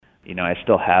I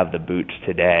still have the boots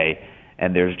today,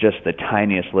 and there's just the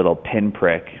tiniest little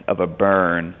pinprick of a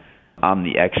burn on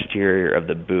the exterior of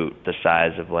the boot, the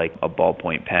size of like a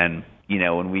ballpoint pen.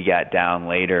 When we got down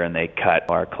later and they cut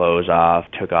our clothes off,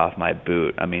 took off my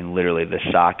boot, literally the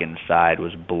sock inside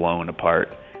was blown apart.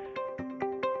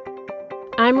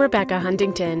 I'm Rebecca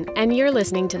Huntington, and you're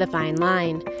listening to The Fine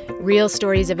Line, real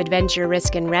stories of adventure,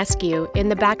 risk, and rescue in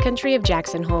the backcountry of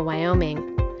Jackson Hole,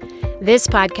 Wyoming. This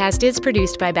podcast is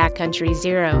produced by Backcountry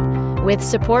Zero, with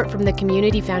support from the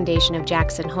Community Foundation of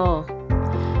Jackson Hole.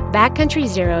 Backcountry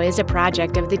Zero is a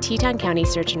project of the Teton County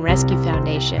Search and Rescue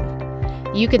Foundation.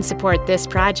 You can support this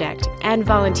project and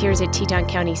volunteers at Teton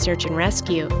County Search and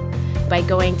Rescue by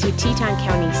going to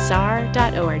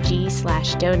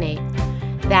tetoncountysar.org/donate.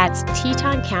 That's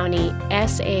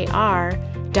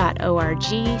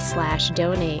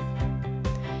tetoncountysar.org/donate.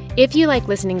 If you like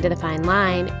listening to The Fine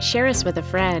Line, share us with a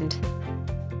friend.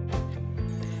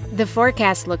 The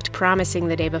forecast looked promising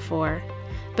the day before,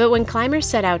 but when climbers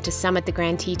set out to summit the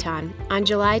Grand Teton on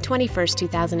July 21,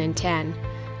 2010,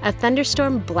 a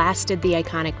thunderstorm blasted the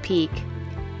iconic peak.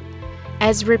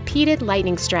 As repeated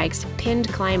lightning strikes pinned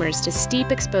climbers to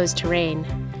steep exposed terrain,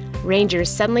 rangers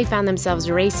suddenly found themselves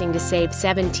racing to save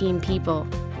 17 people,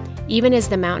 even as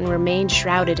the mountain remained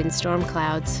shrouded in storm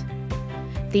clouds.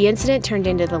 The incident turned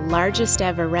into the largest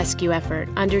ever rescue effort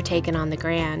undertaken on the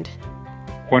Grand.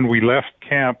 When we left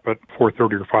camp at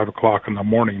 4:30 or 5 o'clock in the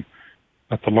morning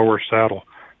at the lower saddle,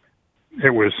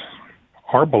 it was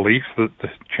our belief that the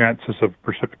chances of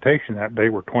precipitation that day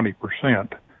were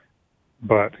 20%.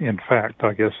 But in fact,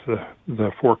 I guess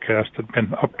the forecast had been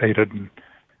updated and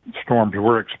storms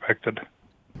were expected.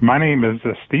 My name is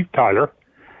Steve Tyler.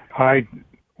 I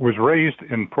was raised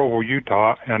in Provo,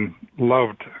 Utah, and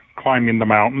loved climbing the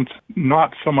mountains.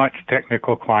 Not so much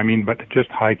technical climbing, but just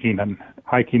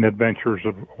hiking adventures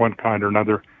of one kind or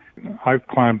another. I've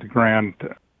climbed the Grand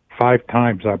 5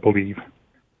 times, I believe.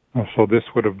 So this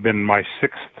would have been my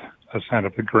 6th ascent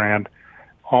of the Grand.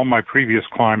 All my previous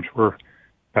climbs were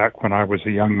back when I was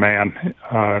a young man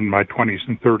in my 20s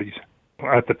and 30s.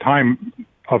 At the time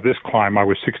of this climb, I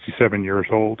was 67 years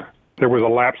old. There was a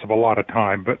lapse of a lot of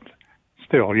time, but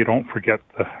still, you don't forget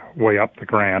the way up the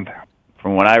Grand.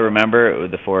 From what I remember,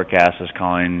 the forecast was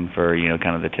calling for,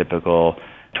 kind of the typical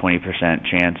 20%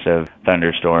 chance of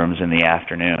thunderstorms in the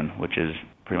afternoon, which is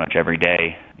pretty much every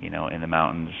day, in the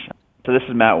mountains. So this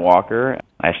is Matt Walker.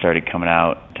 I started coming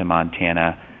out to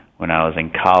Montana when I was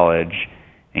in college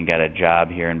and got a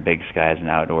job here in Big Sky as an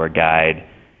outdoor guide.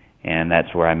 And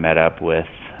that's where I met up with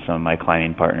some of my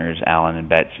climbing partners, Alan and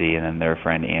Betsy, and then their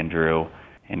friend Andrew,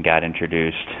 and got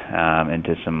introduced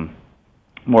into some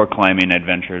more climbing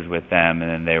adventures with them. And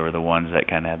then they were the ones that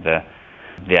kind of had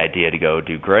the idea to go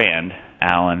do Grand.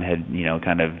 Alan had,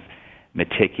 kind of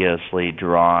meticulously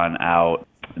drawn out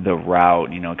the route,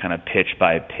 kind of pitch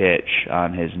by pitch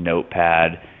on his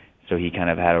notepad. So he kind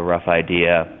of had a rough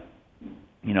idea,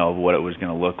 of what it was going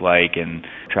to look like, and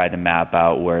tried to map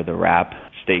out where the wrap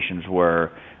stations were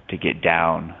to get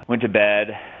down. Went to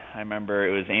bed. I remember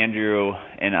it was Andrew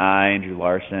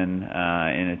Larson,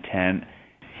 in a tent.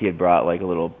 He had brought like a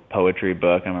little poetry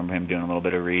book. I remember him doing a little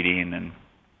bit of reading, and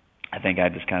I think I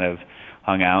just kind of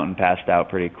hung out and passed out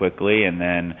pretty quickly. And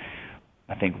then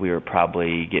I think we were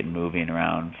probably getting moving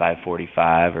around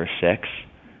 5:45 or 6.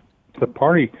 The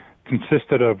party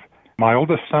consisted of my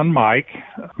oldest son, Mike,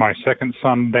 my second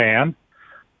son, Dan,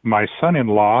 my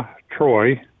son-in-law,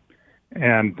 Troy,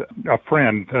 and a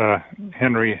friend,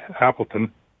 Henry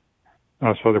Appleton.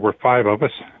 So there were 5 of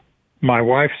us. My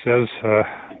wife says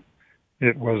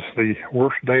it was the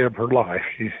worst day of her life.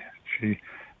 She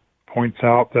points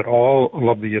out that all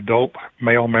of the adult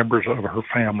male members of her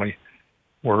family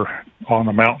were on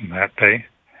the mountain that day.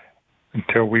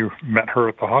 Until we met her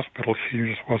at the hospital, she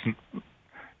just wasn't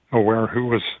aware who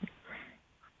was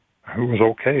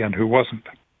okay and who wasn't.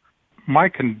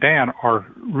 Mike and Dan are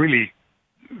really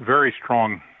very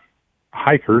strong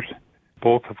hikers.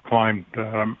 Both have climbed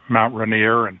Mount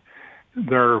Rainier, and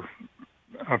they're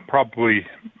probably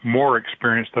more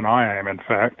experienced than I am, in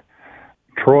fact.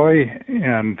 Troy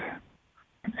and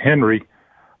Henry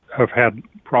have had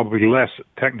probably less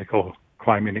technical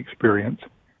climbing experience,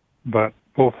 but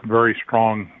both very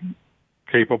strong,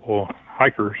 capable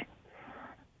hikers.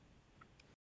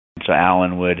 So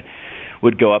Alan would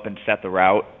go up and set the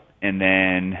route, and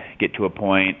then get to a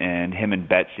point, and him and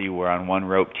Betsy were on one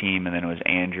rope team, and then it was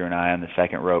Andrew and I on the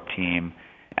second rope team.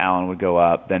 Alan would go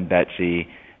up, then Betsy,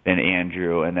 then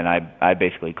Andrew, and then I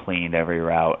basically cleaned every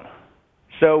route.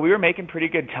 So we were making pretty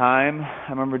good time. I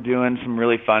remember doing some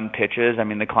really fun pitches.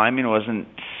 The climbing wasn't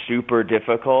super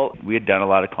difficult. We had done a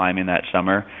lot of climbing that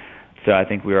summer, So I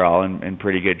think we were all in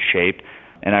pretty good shape.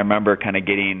 And I remember kind of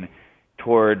getting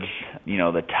towards,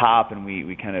 the top, and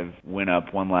we kind of went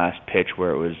up one last pitch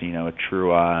where it was, a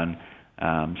true on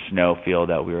snow field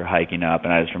that we were hiking up.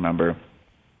 And I just remember,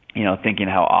 thinking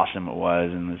how awesome it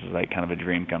was, and this is like kind of a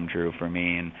dream come true for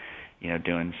me, and,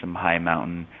 doing some high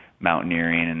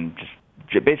mountaineering,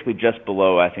 and basically just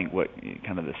below, I think, what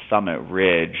kind of the summit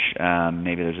ridge,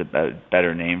 maybe there's a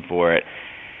better name for it.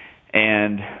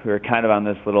 And we were kind of on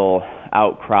this little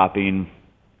outcropping.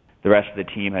 The rest of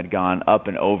the team had gone up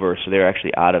and over, so they were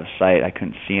actually out of sight. I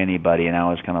couldn't see anybody, and I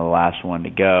was kind of the last one to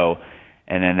go.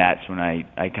 And then that's when I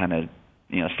kind of,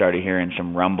 started hearing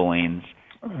some rumblings.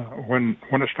 When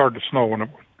it started to snow, when it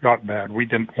got bad, we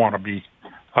didn't want to be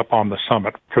up on the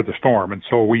summit for the storm, and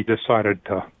so we decided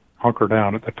to hunker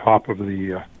down at the top of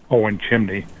the Owen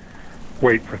chimney,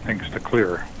 wait for things to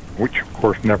clear, which of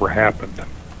course never happened.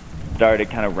 Started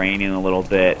kind of raining a little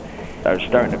bit. I was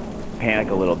starting to panic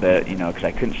a little bit, because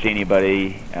I couldn't see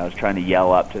anybody. I was trying to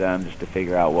yell up to them just to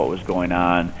figure out what was going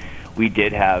on. We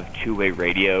did have two-way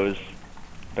radios,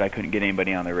 but I couldn't get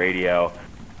anybody on the radio.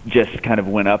 Just kind of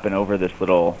went up and over this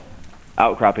little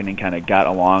outcropping and kind of got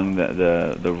along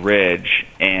the ridge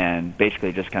and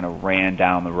basically just kind of ran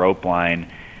down the rope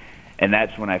line. And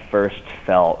that's when I first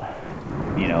felt,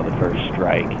 the first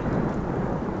strike.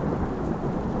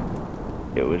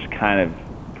 It was kind of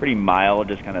pretty mild,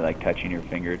 just kind of like touching your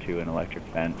finger to an electric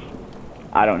fence.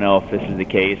 I don't know if this is the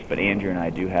case, but Andrew and I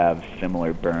do have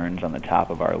similar burns on the top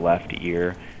of our left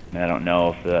ear. And I don't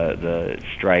know if the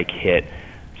strike hit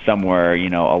somewhere,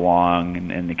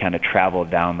 along and kind of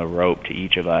traveled down the rope to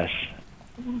each of us.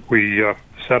 We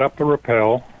set up the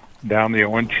rappel down the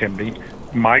Owen chimney.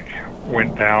 Mike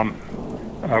went down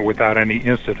without any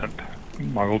incident,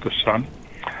 my oldest son.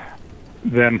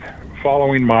 Then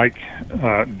following Mike,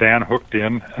 Dan hooked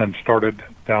in and started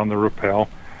down the rappel.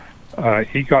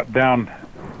 He got down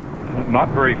not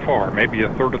very far, maybe a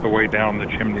third of the way down the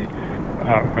chimney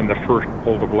when the first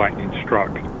bolt of lightning struck.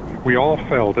 We all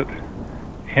felt it.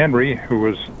 Henry, who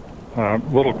was a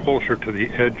little closer to the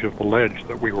edge of the ledge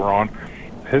that we were on,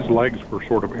 his legs were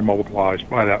sort of immobilized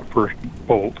by that first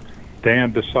bolt.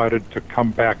 Dan decided to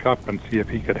come back up and see if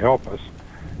he could help us.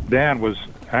 Dan was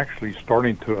actually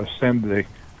starting to ascend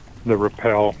the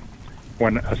rappel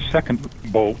when a second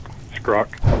bolt struck.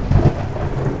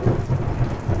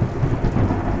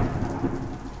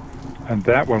 And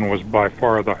that one was by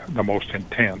far the most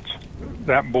intense.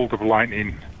 That bolt of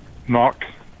lightning knocked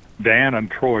Dan and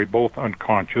Troy both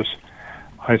unconscious.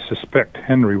 I suspect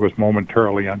Henry was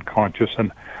momentarily unconscious,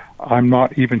 and I'm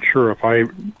not even sure if I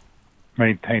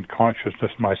maintained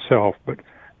consciousness myself, but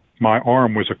my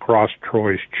arm was across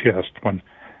Troy's chest when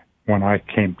I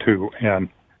came to, and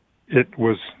it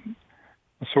was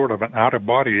sort of an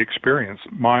out-of-body experience.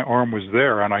 My arm was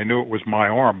there, and I knew it was my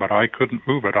arm, but I couldn't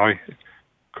move it. I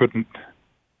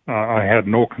had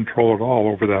no control at all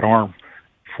over that arm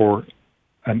for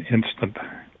an instant.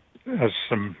 As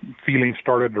some feeling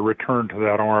started to return to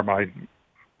that arm, I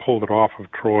pulled it off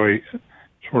of Troy,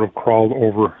 sort of crawled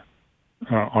over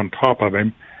on top of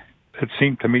him. It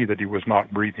seemed to me that he was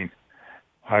not breathing.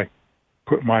 I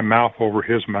put my mouth over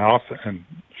his mouth and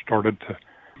started to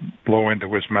blow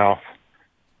into his mouth.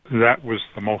 That was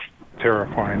the most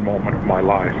terrifying moment of my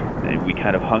life. And we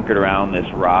kind of hunkered around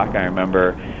this rock. I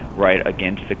remember right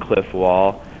against the cliff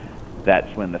wall.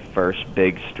 That's when the first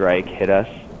big strike hit us.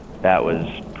 That was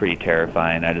pretty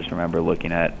terrifying. I just remember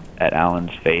looking at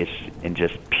Alan's face in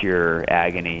just pure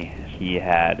agony. He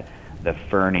had the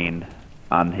ferning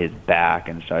on his back,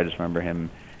 and so I just remember him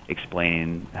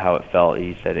explaining how it felt.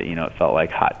 He said it felt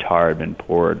like hot tar had been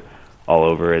poured all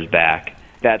over his back.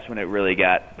 That's when it really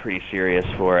got pretty serious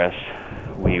for us.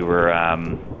 We were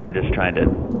just trying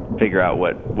to figure out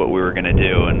what we were going to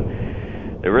do,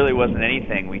 and there really wasn't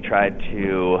anything. We tried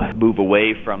to move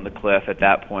away from the cliff at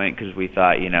that point because we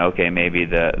thought, okay, maybe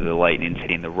the lightning's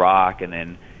hitting the rock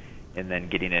and then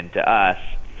getting into us.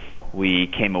 We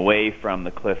came away from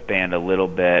the cliff band a little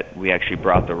bit. We actually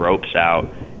brought the ropes out.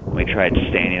 We tried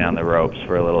standing on the ropes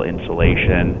for a little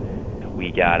insulation.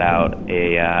 We got out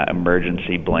a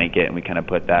emergency blanket and we kind of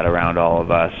put that around all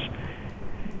of us.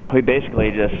 We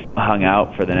basically just hung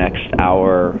out for the next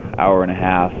hour and a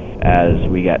half as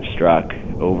we got struck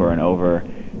over and over.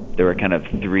 There were kind of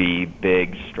three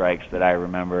big strikes that I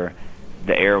remember.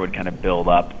 The air would kind of build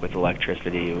up with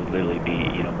electricity. It would literally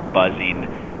be,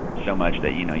 buzzing so much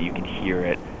that, you could hear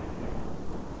it.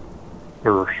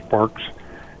 There were sparks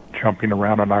jumping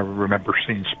around, and I remember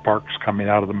seeing sparks coming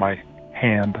out of my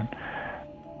hand.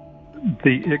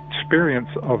 The experience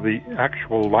of the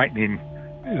actual lightning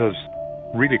is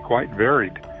really quite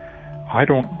varied. I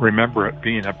don't remember it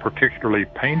being a particularly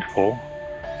painful.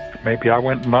 Maybe I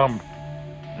went numb.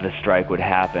 The strike would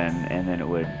happen, and then it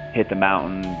would hit the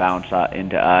mountain, bounce out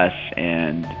into us,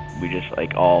 and we just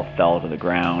all fell to the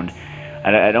ground.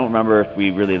 I don't remember if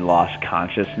we really lost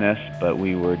consciousness, but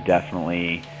we were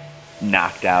definitely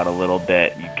knocked out a little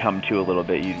bit. You'd come to a little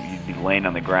bit, you'd be laying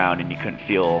on the ground, and you couldn't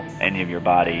feel any of your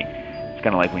body. It's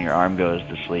kind of like when your arm goes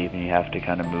to sleep, and you have to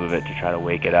kind of move it to try to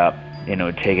wake it up. It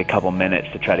would take a couple minutes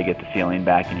to try to get the feeling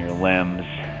back in your limbs,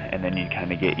 and then you'd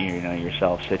kind of get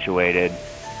yourself situated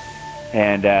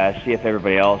and see if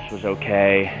everybody else was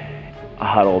okay,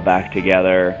 huddle back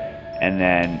together, and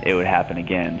then it would happen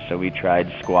again. So we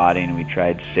tried squatting, we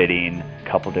tried sitting, a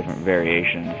couple different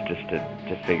variations just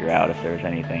to figure out if there was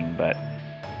anything, but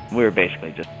we were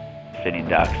basically just sitting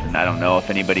ducks, and I don't know if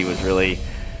anybody was really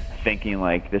thinking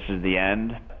this is the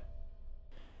end.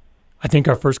 I think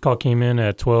our first call came in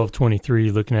at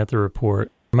 12:23 looking at the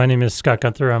report. My name is Scott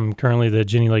Gunther. I'm currently the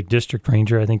Jenny Lake District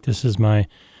Ranger. I think this is my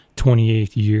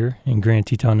 28th year in Grand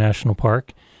Teton National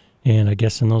Park. And I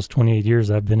guess in those 28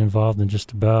 years, I've been involved in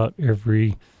just about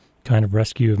every kind of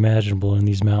rescue imaginable in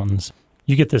these mountains.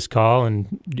 You get this call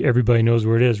and everybody knows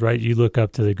where it is, right? You look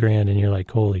up to the Grand and you're like,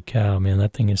 holy cow, man,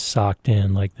 that thing is socked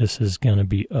in. This is going to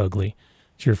be ugly.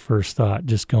 It's your first thought,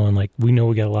 just going we know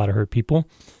we got a lot of hurt people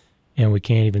and we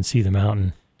can't even see the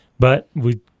mountain. But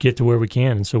we get to where we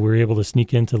can, and so we're able to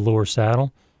sneak into the lower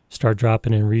saddle, start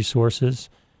dropping in resources,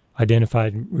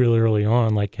 identified really early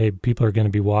on, hey, people are going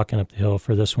to be walking up the hill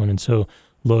for this one, and so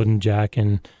loading Jack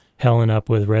and Helen up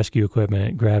with rescue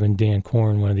equipment, grabbing Dan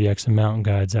Korn, one of the Exum mountain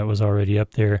guides that was already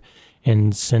up there,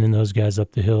 and sending those guys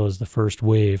up the hill as the first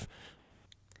wave.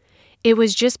 It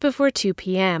was just before 2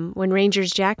 p.m. when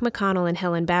Rangers Jack McConnell and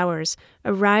Helen Bowers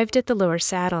arrived at the lower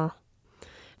saddle.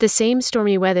 The same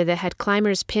stormy weather that had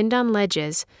climbers pinned on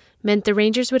ledges meant the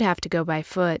Rangers would have to go by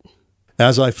foot.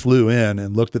 As I flew in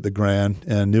and looked at the Grand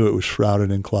and knew it was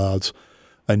shrouded in clouds,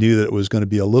 I knew that it was going to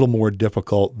be a little more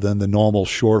difficult than the normal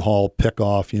short haul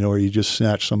pickoff, where you just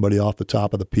snatch somebody off the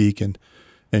top of the peak and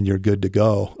you're good to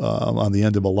go on the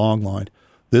end of a long line.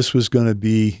 This was going to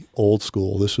be old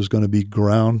school. This was going to be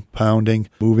ground pounding,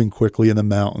 moving quickly in the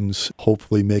mountains,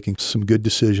 hopefully making some good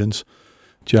decisions.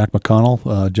 Jack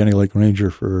McConnell, Jenny Lake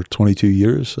Ranger for 22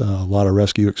 years, a lot of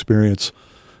rescue experience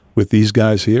with these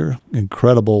guys here.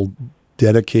 Incredible,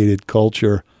 dedicated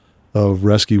culture of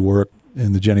rescue work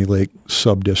in the Jenny Lake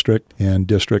sub-district and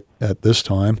district at this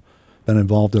time. Been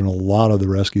involved in a lot of the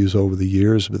rescues over the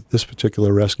years, but this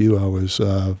particular rescue, I was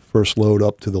first load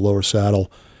up to the lower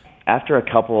saddle. After a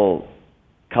couple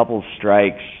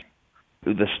strikes,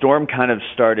 the storm kind of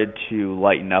started to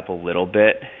lighten up a little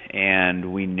bit,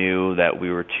 and we knew that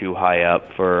we were too high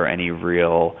up for any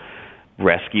real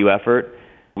rescue effort.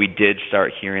 We did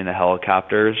start hearing the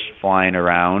helicopters flying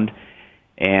around,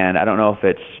 and I don't know if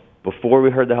it's before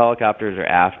we heard the helicopters or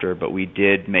after, but we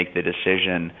did make the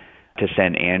decision to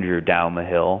send Andrew down the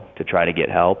hill to try to get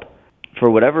help. For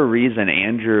whatever reason,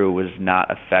 Andrew was not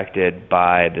affected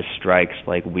by the strikes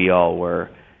like we all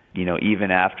were.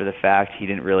 Even after the fact, he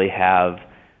didn't really have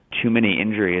too many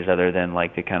injuries other than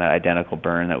the kind of identical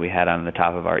burn that we had on the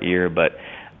top of our ear, but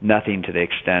nothing to the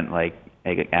extent like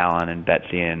Alan and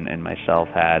Betsy and myself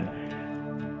had.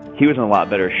 He was in a lot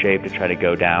better shape to try to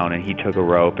go down, and he took a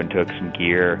rope and took some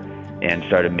gear and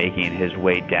started making his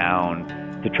way down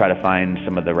to try to find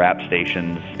some of the RAP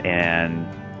stations and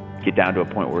get down to a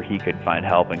point where he could find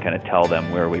help and kind of tell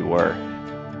them where we were.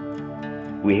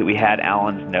 We had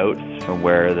Alan's notes from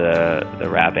where the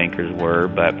RAP anchors were,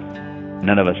 but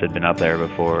none of us had been up there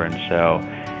before, and so,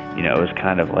 it was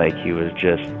kind of like he was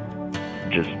just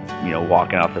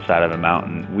walking off the side of a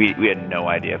mountain. We had no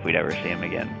idea if we'd ever see him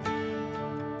again.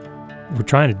 We're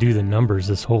trying to do the numbers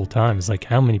this whole time. It's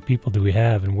how many people do we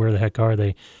have and where the heck are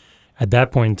they? At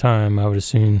that point in time, I would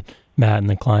assume Matt and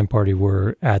the climb party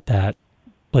were at that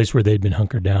place where they'd been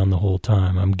hunkered down the whole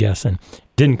time, I'm guessing.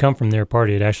 Didn't come from their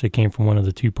party. It actually came from one of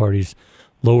the two parties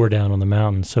lower down on the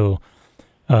mountain. So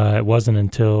it wasn't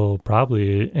until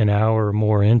probably an hour or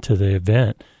more into the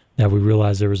event that we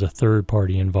realized there was a third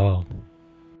party involved.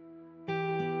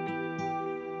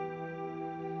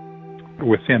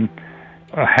 Within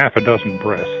a half a dozen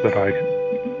breaths that I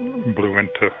blew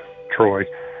into Troy,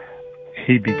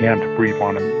 he began to breathe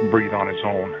on his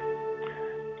own.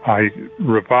 I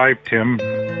revived him,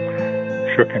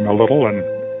 shook him a little,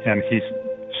 and he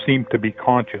seemed to be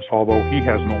conscious, although he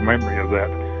has no memory of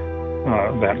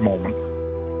that moment.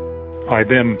 I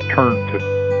then turned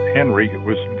to Henry, who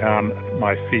was down at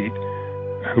my feet,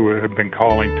 who had been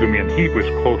calling to me, and he was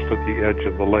close to the edge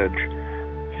of the ledge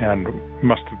and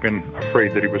must have been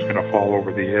afraid that he was going to fall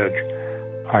over the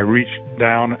edge. I reached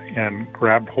down and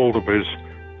grabbed hold of a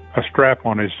strap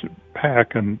on his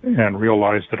pack and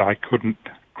realized that I couldn't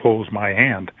close my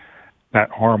hand. That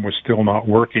arm was still not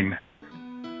working.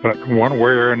 But one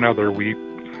way or another, we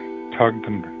tugged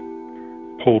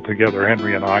and pulled together.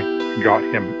 Henry and I got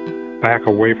him back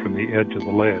away from the edge of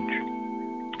the ledge.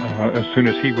 As soon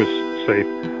as he was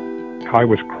safe, I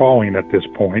was crawling at this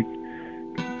point,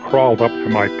 crawled up to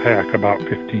my pack about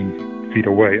 15 feet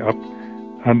away, up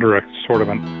under a sort of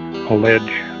a ledge,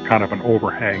 kind of an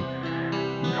overhang.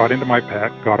 Got into my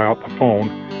pack, got out the phone,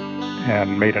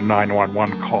 and made a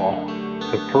 911 call.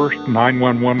 The first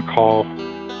 911 call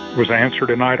was answered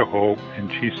in Idaho,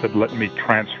 and she said, "Let me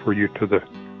transfer you to the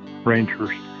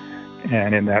Rangers."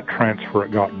 And in that transfer,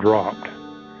 it got dropped.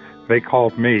 They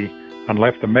called me and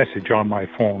left a message on my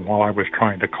phone while I was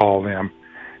trying to call them.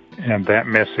 And that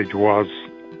message was,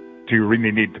 "Do you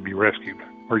really need to be rescued?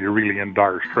 Are you really in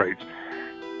dire straits?"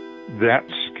 That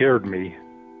scared me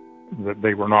that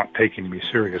they were not taking me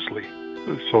seriously.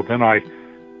 So then I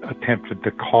attempted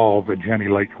to call the Jenny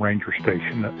Lake Ranger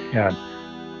Station,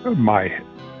 and my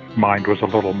mind was a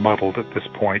little muddled at this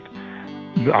point.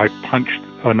 I punched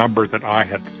a number that I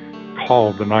had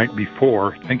called the night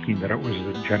before, thinking that it was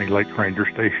the Jenny Lake Ranger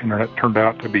Station, and it turned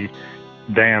out to be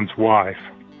Dan's wife.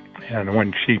 And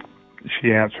when she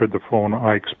answered the phone,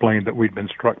 I explained that we'd been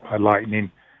struck by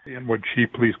lightning, and would she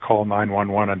please call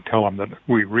 911 and tell them that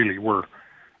we really were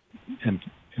in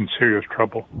serious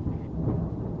trouble.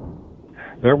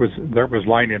 There was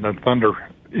lightning and thunder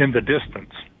in the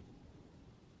distance.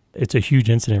 It's a huge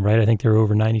incident, right? I think there were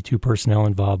over 92 personnel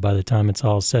involved by the time it's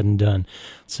all said and done.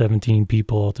 17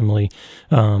 people ultimately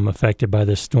affected by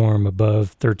this storm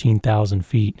above 13,000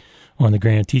 feet on the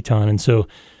Grand Teton. And so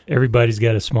everybody's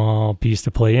got a small piece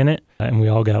to play in it, and we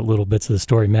all got little bits of the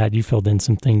story. Matt, you filled in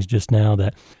some things just now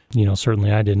that,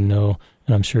 certainly I didn't know,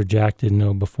 and I'm sure Jack didn't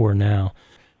know before now.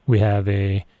 We have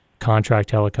a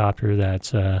contract helicopter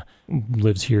that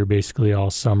lives here basically all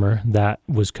summer. That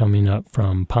was coming up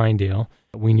from Pinedale.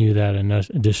 We knew that an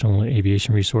additional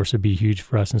aviation resource would be huge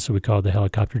for us, and so we called the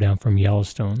helicopter down from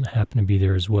Yellowstone that happened to be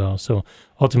there as well. So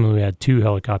ultimately we had 2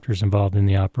 helicopters involved in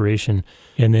the operation,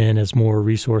 and then as more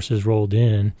resources rolled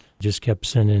in, just kept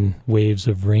sending waves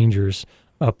of Rangers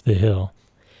up the hill.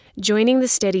 Joining the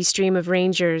steady stream of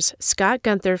Rangers, Scott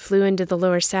Gunther flew into the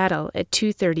lower saddle at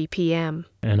 2:30 p.m.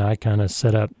 And I kind of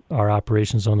set up our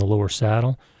operations on the lower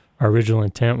saddle. Our original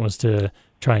intent was to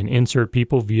try and insert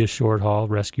people via short haul,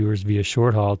 rescuers via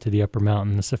short haul to the upper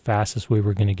mountain. That's the fastest way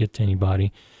we're going to get to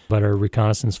anybody. But our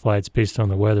reconnaissance flights, based on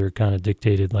the weather, kind of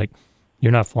dictated,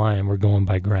 you're not flying, we're going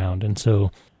by ground. And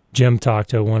so Jim talked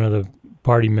to one of the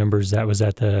party members that was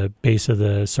at the base of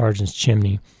the sergeant's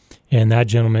chimney. And that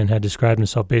gentleman had described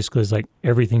himself basically as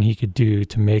everything he could do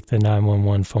to make the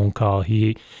 911 phone call.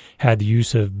 He had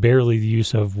barely the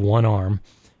use of one arm.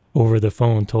 Over the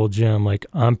phone, told Jim,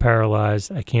 I'm paralyzed.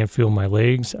 I can't feel my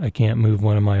legs. I can't move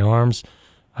one of my arms.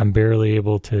 I'm barely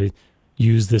able to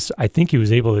use this. I think he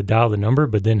was able to dial the number,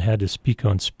 but then had to speak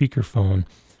on speakerphone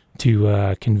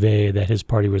to convey that his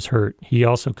party was hurt. He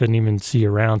also couldn't even see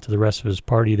around to the rest of his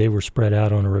party. They were spread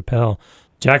out on a rappel.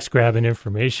 Jack's grabbing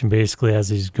information basically as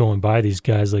he's going by these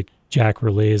guys. Jack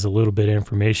relays a little bit of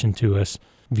information to us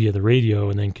via the radio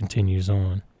and then continues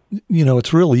on.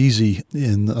 It's real easy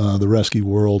in the rescue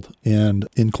world and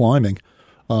in climbing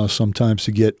sometimes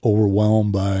to get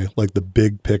overwhelmed by the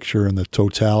big picture and the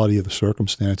totality of the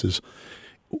circumstances.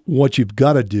 What you've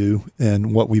got to do,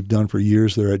 and what we've done for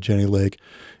years there at Jenny Lake,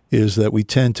 is that we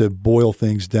tend to boil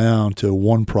things down to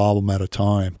one problem at a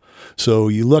time. So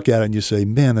you look at it and you say,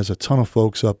 man, there's a ton of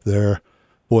folks up there.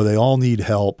 Boy, they all need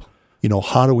help.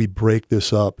 How do we break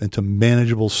this up into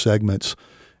manageable segments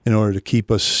in order to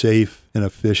keep us safe and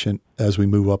efficient as we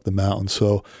move up the mountain?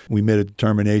 So we made a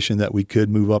determination that we could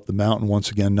move up the mountain,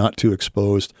 once again, not too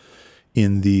exposed,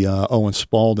 in the Owen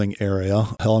Spalding area.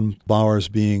 Helen Bowers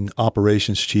being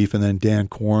operations chief, and then Dan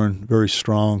Korn, very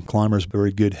strong climbers,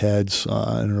 very good heads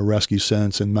in a rescue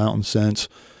sense and mountain sense.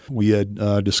 We had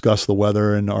discussed the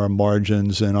weather and our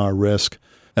margins and our risk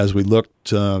as we looked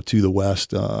to the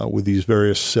west with these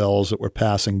various cells that were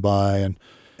passing by. And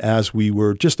as we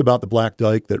were just about the Black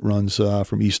Dike that runs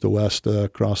from east to west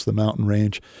across the mountain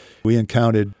range, we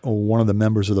encountered one of the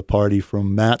members of the party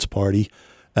from Matt's party,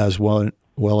 as well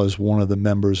as one of the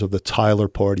members of the Tyler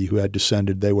party who had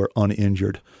descended. They were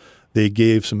uninjured. They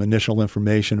gave some initial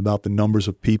information about the numbers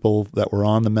of people that were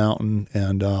on the mountain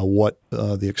and what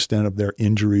the extent of their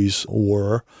injuries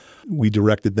were. We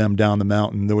directed them down the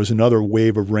mountain. There was another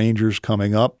wave of Rangers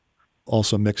coming up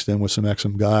also mixed in with some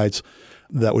XM guides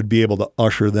that would be able to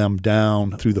usher them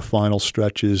down through the final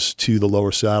stretches to the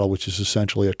lower saddle, which is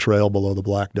essentially a trail below the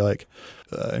Black Dike.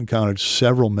 Encountered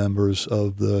several members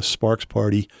of the Sparks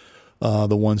Party,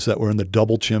 the ones that were in the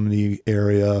Double Chimney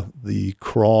area, the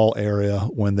Crawl area,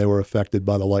 when they were affected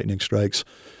by the lightning strikes.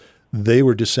 They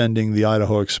were descending the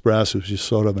Idaho Express. It was just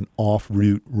sort of an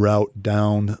off-route route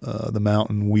down the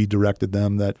mountain. We directed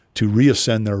them to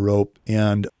reascend their rope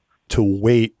and to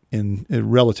wait in a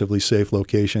relatively safe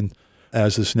location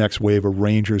as this next wave of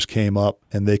Rangers came up,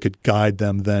 and they could guide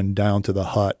them then down to the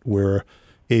hut where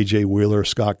A.J. Wheeler,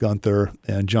 Scott Gunther,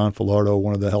 and John Filardo,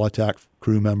 one of the heli-tac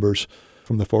crew members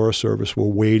from the Forest Service, were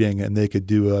waiting, and they could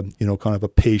do a kind of a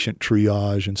patient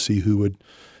triage and see who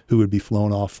would be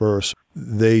flown off first.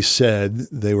 They said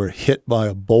they were hit by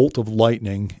a bolt of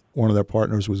lightning. One of their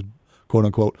partners was, quote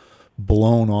unquote,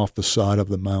 blown off the side of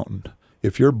the mountain.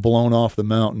 If you're blown off the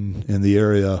mountain in the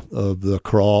area of the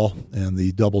Crawl and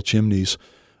the Double Chimneys,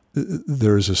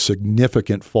 there's a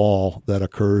significant fall that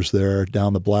occurs there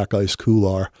down the Black Ice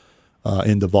Couloir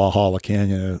into Valhalla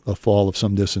Canyon, a fall of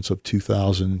some distance of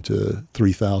 2,000 to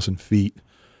 3,000 feet.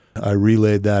 I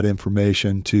relayed that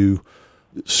information to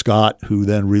Scott, who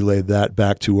then relayed that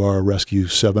back to our Rescue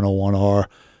 701R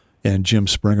and Jim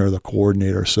Springer, the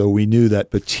coordinator. So we knew that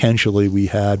potentially we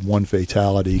had one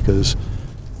fatality because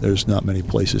there's not many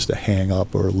places to hang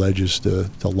up or ledges to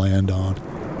land on.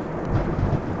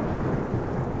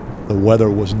 The weather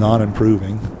was not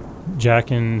improving.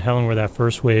 Jack and Helen were that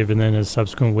first wave, and then as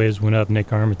subsequent waves went up,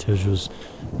 Nick Armitage was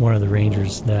one of the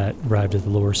Rangers that arrived at the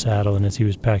lower saddle, and as he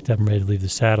was packed up and ready to leave the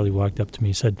saddle, he walked up to me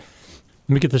and said,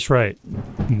 "Let me get this right.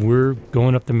 We're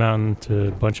going up the mountain to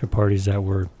a bunch of parties that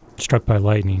were struck by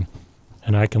lightning,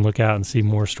 and I can look out and see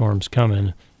more storms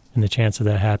coming, and the chance of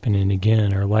that happening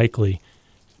again are likely."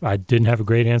 I didn't have a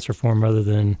great answer for him other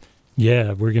than,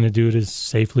 yeah, we're going to do it as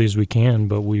safely as we can,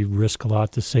 but we risk a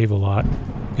lot to save a lot.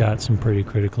 Got some pretty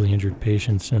critically injured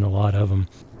patients, and a lot of them.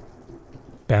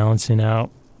 Balancing out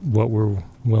what we're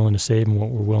willing to save and what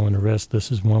we're willing to risk,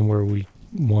 this is one where we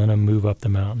want to move up the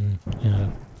mountain in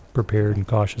a prepared and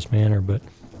cautious manner, but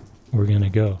we're going to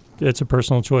go. It's a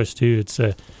personal choice, too.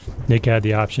 Nick had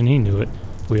the option. He knew it.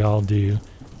 We all do.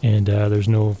 And there's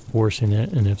no forcing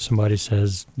it. And if somebody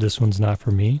says, this one's not for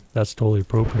me, that's totally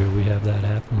appropriate. We have that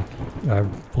happen. I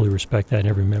fully respect that, and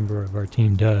every member of our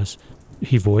team does.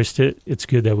 He voiced it. It's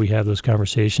good that we have those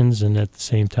conversations. And at the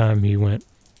same time, he went,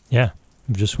 yeah,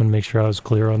 I just want to make sure I was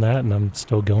clear on that, and I'm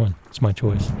still going. It's my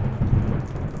choice.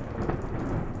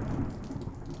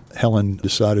 Helen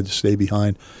decided to stay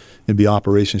behind and be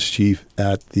operations chief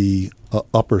at the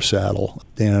upper saddle.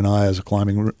 Dan and I, as a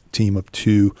climbing team of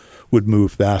 2, would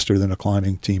move faster than a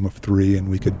climbing team of 3, and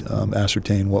we could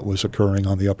ascertain what was occurring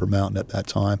on the upper mountain at that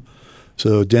time.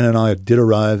 So Dan and I did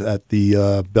arrive at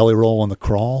the belly roll and the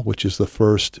Crawl, which is the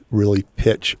first really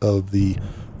pitch of the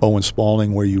Owen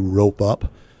Spalding where you rope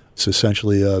up. It's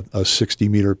essentially a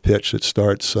 60-meter pitch that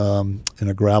starts in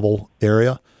a gravel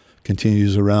area,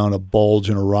 continues around a bulge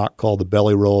in a rock called the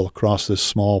belly roll across this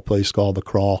small place called the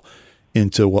Crawl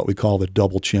into what we call the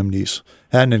Double Chimneys.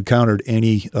 Hadn't encountered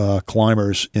any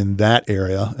climbers in that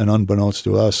area, and unbeknownst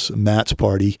to us, Matt's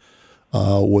party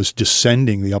was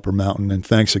descending the upper mountain. And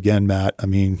thanks again, Matt. I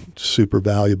mean, super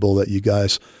valuable that you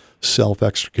guys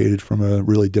self-extricated from a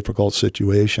really difficult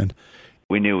situation.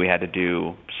 We knew we had to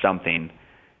do something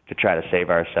to try to save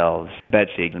ourselves.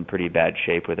 Betsy's in pretty bad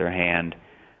shape with her hand,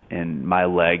 and my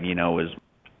leg, was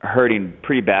hurting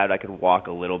pretty bad. I could walk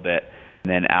a little bit.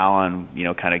 And then Alan,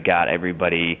 kind of got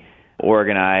everybody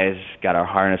organized, got our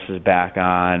harnesses back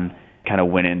on, kind of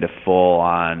went into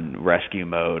full-on rescue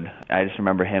mode. I just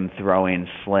remember him throwing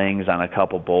slings on a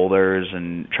couple boulders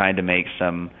and trying to make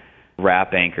some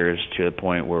wrap anchors to the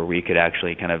point where we could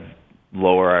actually kind of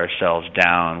lower ourselves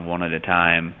down one at a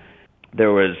time.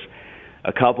 There was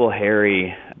a couple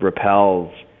hairy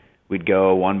rappels. We'd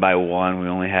go one by one. We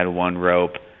only had one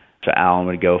rope. So Alan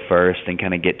would go first and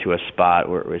kind of get to a spot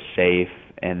where it was safe,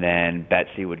 and then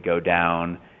Betsy would go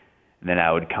down, and then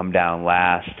I would come down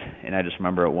last. And I just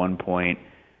remember at one point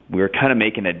we were kind of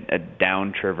making a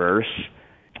down traverse.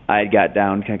 I got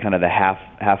down kind of the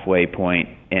halfway point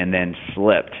and then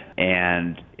slipped.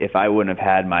 And if I wouldn't have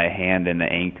had my hand in the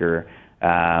anchor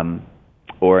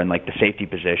or in like the safety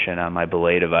position on my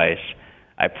belay device,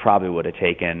 I probably would have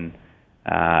taken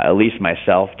at least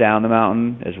myself down the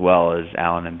mountain as well as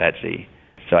Alan and Betsy.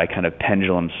 So I kind of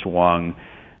pendulum swung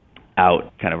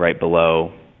out kind of right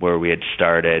below where we had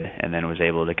started and then was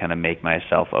able to kind of make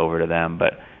myself over to them.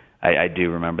 But I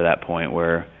do remember that point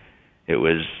where it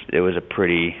was a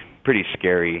pretty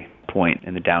scary point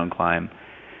in the down climb.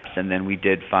 and then we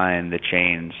did find the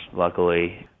chains,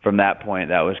 luckily. From that point,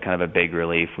 that was kind of a big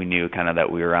relief. We knew kind of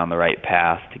that we were on the right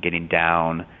path to getting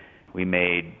down. We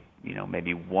made,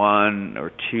 maybe 1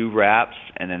 or 2 wraps,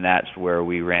 and then that's where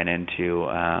we ran into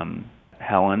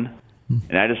Helen.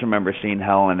 And I just remember seeing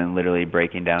Helen and literally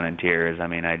breaking down in tears. I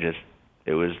mean,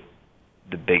 it was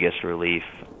the biggest relief.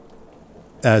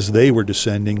 As they were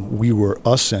descending, we were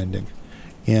ascending.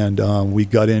 And we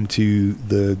got into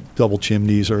the double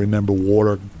chimneys. I remember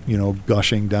water,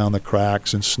 gushing down the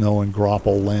cracks and snow and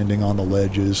grapple landing on the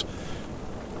ledges.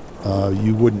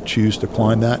 You wouldn't choose to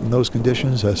climb that in those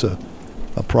conditions as a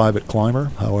private climber.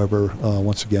 However,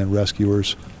 once again,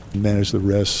 rescuers managed the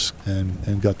risks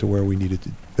and got to where we needed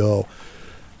to go.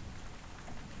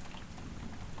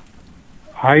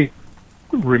 I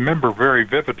remember very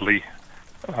vividly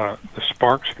the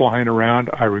sparks flying around.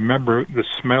 I remember the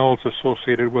smells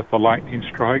associated with the lightning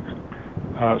strikes.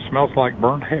 Smells like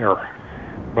burnt hair,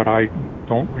 but I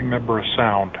don't remember a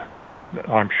sound.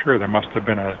 I'm sure there must have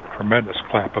been a tremendous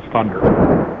clap of thunder.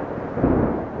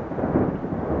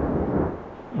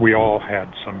 We all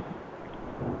had some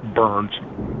burns,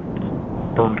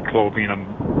 burned clothing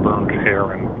and burned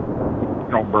hair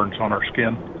and burns on our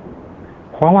skin.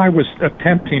 While I was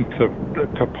attempting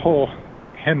to pull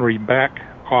Henry back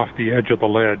off the edge of the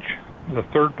ledge, the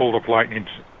third bolt of lightning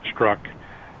struck.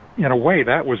 In a way,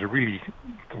 that was really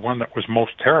the one that was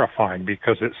most terrifying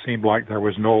because it seemed like there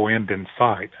was no end in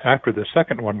sight. After the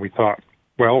second one, we thought,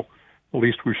 well, at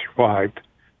least we survived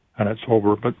and it's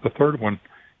over. But the third one,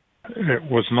 it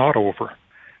was not over.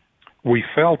 We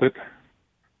felt it,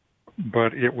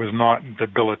 but it was not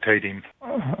debilitating.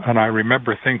 And I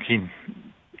remember thinking,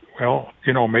 well,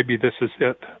 maybe this is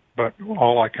it, but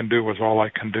all I can do is all I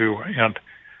can do, and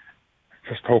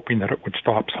just hoping that it would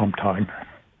stop sometime.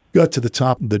 Got to the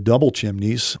top of the double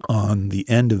chimneys on the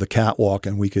end of the catwalk,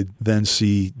 and we could then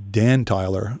see Dan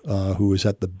Tyler, who was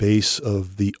at the base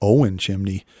of the Owen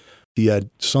chimney. He had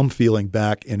some feeling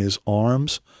back in his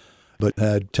arms, but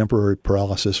had temporary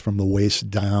paralysis from the waist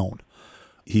down.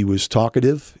 He was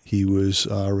talkative. He was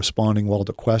responding well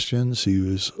to questions. He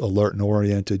was alert and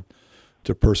oriented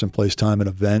to person, place, time, and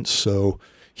events. So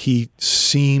he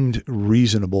seemed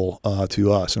reasonable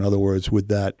to us. In other words, with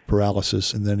that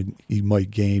paralysis, and then he might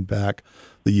gain back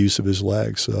the use of his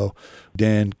legs. So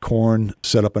Dan Korn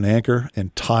set up an anchor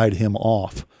and tied him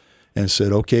off and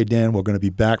said, okay, Dan, we're going to be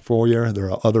back for you.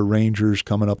 There are other rangers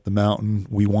coming up the mountain.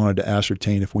 We wanted to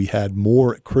ascertain if we had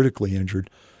more critically injured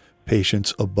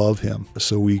patients above him.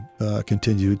 So we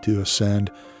continued to ascend.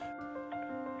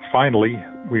 Finally,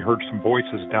 we heard some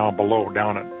voices down below,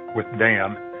 with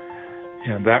Dan,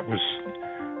 and that was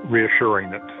reassuring.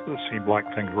 That it seemed like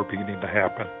things were beginning to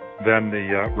happen. Then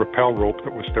the rappel rope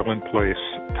that was still in place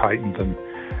tightened, and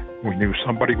we knew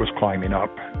somebody was climbing up.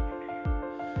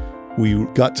 We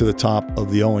got to the top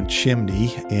of the Owen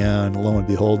chimney, and lo and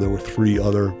behold, there were 3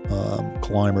 other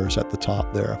climbers at the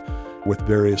top there with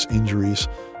various injuries,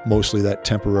 mostly that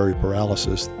temporary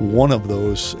paralysis. One of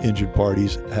those injured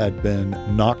parties had been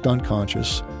knocked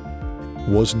unconscious,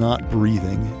 was not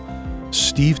breathing.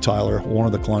 Steve Tyler, one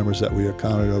of the climbers that we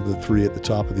accounted of the 3 at the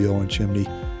top of the Owen chimney,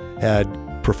 had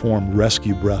performed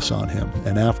rescue breaths on him.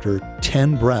 And after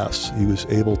 10 breaths, he was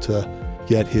able to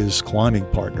get his climbing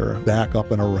partner back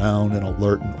up and around and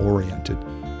alert and oriented.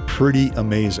 Pretty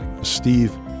amazing.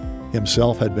 Steve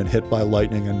himself had been hit by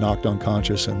lightning and knocked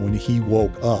unconscious, and when he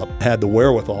woke up, had the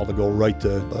wherewithal to go right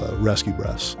to rescue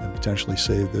breaths and potentially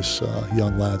save this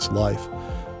young lad's life.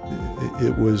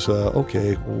 It was,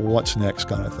 okay, what's next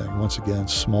kind of thing. Once again,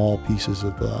 small pieces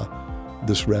of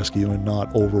this rescue and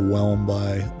not overwhelmed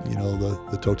by,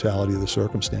 the totality of the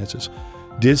circumstances.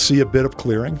 Did see a bit of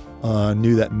clearing.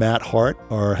 Knew that Matt Hart,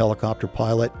 our helicopter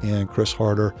pilot, and Chris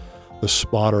Harder, the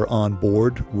spotter on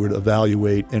board, would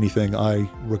evaluate anything I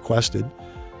requested.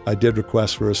 I did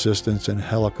request for assistance in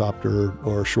helicopter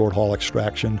or short-haul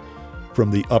extraction from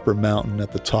the upper mountain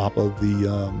at the top of the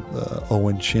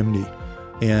Owen chimney.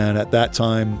 And at that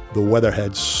time, the weather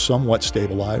had somewhat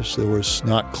stabilized. There was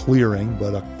not clearing,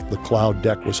 but the cloud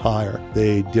deck was higher.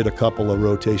 They did a couple of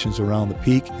rotations around the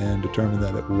peak and determined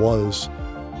that it was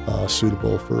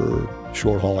suitable for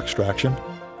short-haul extraction.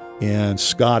 And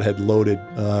Scott had loaded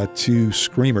 2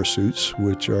 screamer suits,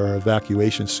 which are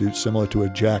evacuation suits similar to a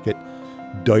jacket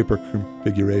diaper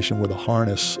configuration with a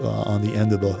harness on the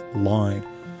end of the line.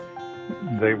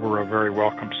 They were a very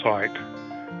welcome sight.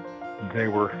 They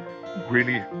were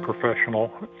really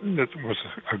professional. It was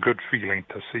a good feeling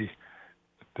to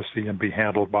see them be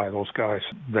handled by those guys.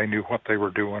 They knew what they were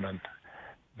doing. And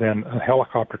then a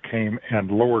helicopter came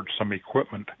and lowered some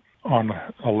equipment on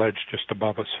a ledge just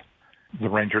above us. The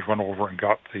Rangers went over and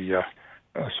got the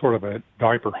sort of a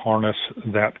diaper harness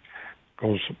that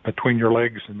goes between your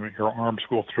legs and your arms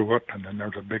go through it, and then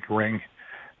there's a big ring.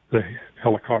 The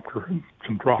helicopter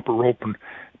can drop a rope and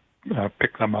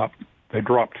pick them up. They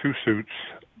dropped 2 suits.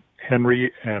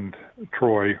 Henry and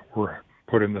Troy were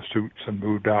put in the suits and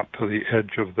moved out to the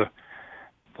edge of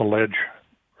the ledge,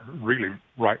 really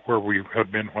right where we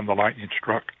had been when the lightning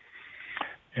struck.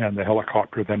 And the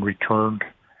helicopter then returned.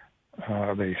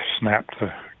 They snapped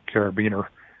the carabiner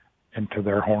into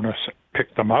their harness,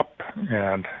 picked them up,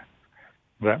 and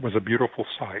that was a beautiful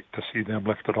sight to see them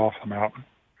lifted off the mountain.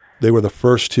 They were the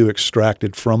first 2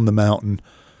 extracted from the mountain,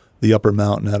 the upper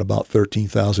mountain at about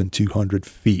 13,200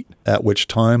 feet, at which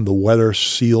time the weather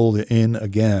sealed in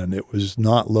again. It was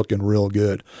not looking real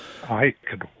good. I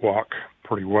could walk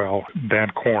pretty well.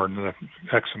 Dan Korn, the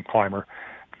Exum climber,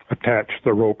 attached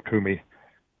the rope to me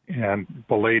and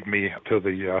belayed me to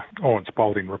the Owen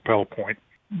Spalding rappel point.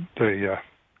 They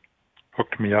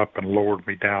hooked me up and lowered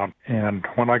me down. And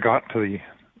when I got to the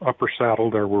upper saddle,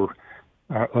 there were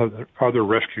other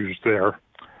rescues there.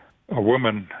 A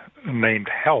woman named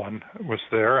Helen was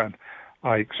there, and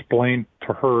I explained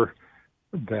to her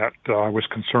that I was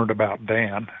concerned about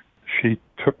Dan. She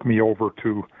took me over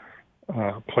to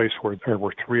a place where there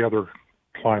were 3 other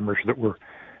climbers that were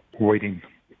waiting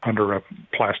under a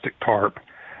plastic tarp.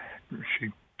 She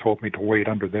told me to wait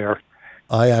under there.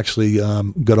 I actually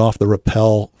got off the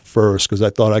rappel first because I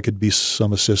thought I could be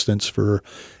some assistance for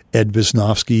Ed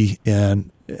Wisnowski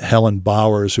and Helen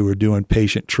Bowers, who were doing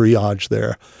patient triage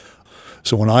there.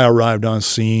 So when I arrived on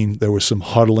scene, there was some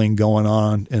huddling going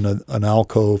on in an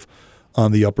alcove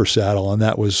on the upper saddle, and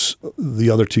that was the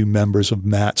other 2 members of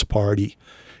Matt's party,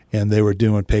 and they were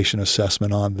doing patient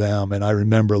assessment on them. And I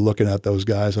remember looking at those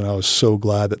guys, and I was so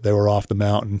glad that they were off the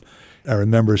mountain. I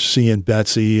remember seeing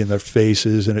Betsy and their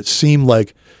faces, and it seemed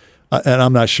like, and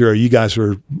I'm not sure, you guys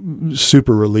were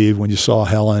super relieved when you saw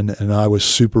Helen, and I was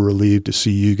super relieved to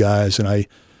see you guys, and I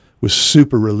was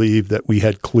super relieved that we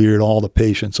had cleared all the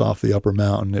patients off the upper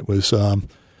mountain. It was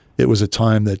a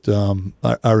time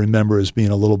that I remember as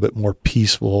being a little bit more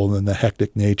peaceful than the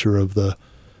hectic nature of the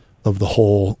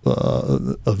whole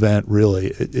event. Really,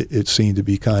 it seemed to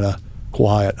be kind of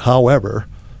quiet. However,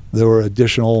 there were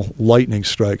additional lightning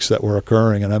strikes that were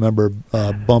occurring, and I remember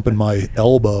bumping my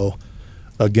elbow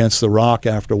against the rock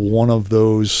after one of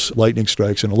those lightning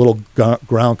strikes and a little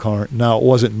ground current. Now, it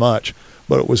wasn't much,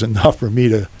 but it was enough for me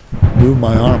to move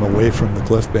my arm away from the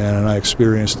cliff band, and I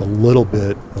experienced a little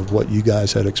bit of what you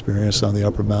guys had experienced on the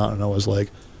upper mountain. I was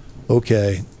like,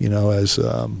 okay, as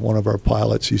one of our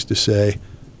pilots used to say,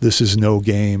 this is no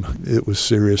game. It was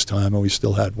serious time, and we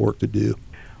still had work to do.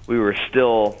 We were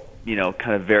still,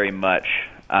 kind of very much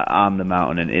on the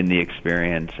mountain and in the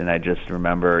experience, and I just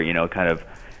remember,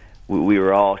 we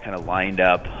were all kind of lined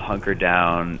up, hunkered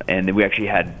down, and we actually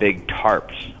had big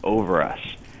tarps over us.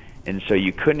 And so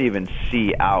you couldn't even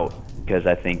see out because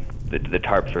I think the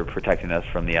tarps were protecting us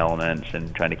from the elements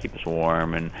and trying to keep us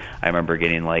warm. And I remember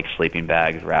getting sleeping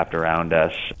bags wrapped around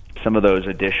us. Some of those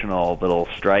additional little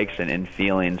strikes and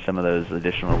feeling some of those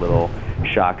additional little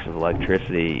shocks of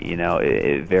electricity,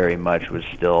 it very much was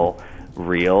still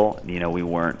real. We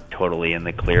weren't totally in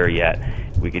the clear yet.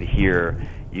 We could hear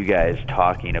you guys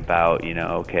talking about,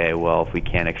 okay, well, if we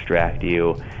can't extract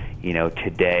you,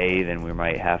 today, then we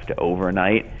might have to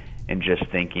overnight. And just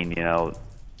thinking,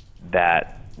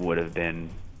 that would have been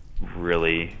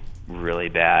really, really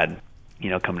bad.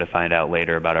 Come to find out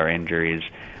later about our injuries,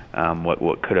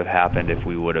 what could have happened if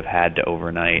we would have had to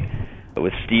overnight. But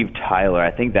with Steve Tyler,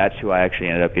 I think that's who I actually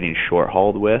ended up getting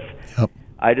short-hauled with. Yep.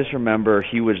 I just remember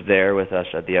he was there with us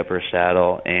at the upper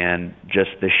saddle, and just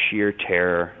the sheer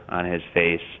terror on his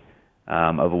face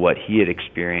of what he had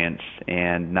experienced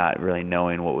and not really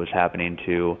knowing what was happening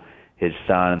to his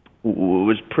son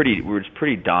was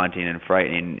pretty daunting and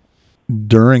frightening.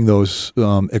 During those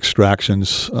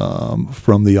extractions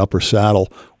from the upper saddle,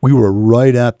 we were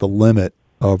right at the limit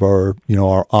of our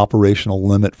operational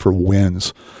limit for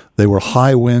winds. They were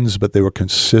high winds, but they were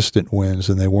consistent winds,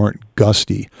 and they weren't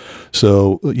gusty.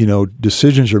 So,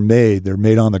 decisions are made. They're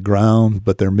made on the ground,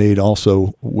 but they're made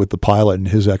also with the pilot and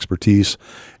his expertise.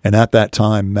 And at that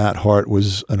time, Matt Hart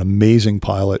was an amazing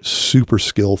pilot, super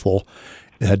skillful,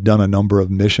 had done a number of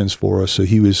missions for us, so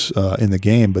he was in the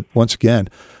game. But once again,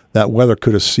 that weather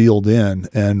could have sealed in,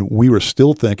 and we were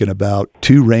still thinking about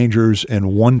 2 Rangers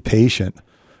and 1 patient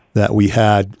that we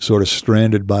had sort of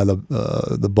stranded by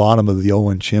the bottom of the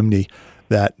Owen chimney.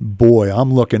 That, boy,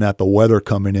 I'm looking at the weather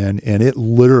coming in, and it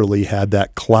literally had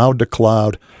that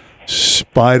cloud-to-cloud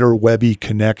spider webby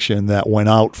connection that went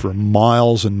out for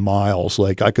miles and miles.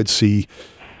 I could see,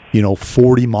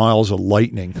 40 miles of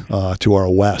lightning to our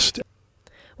west.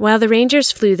 While the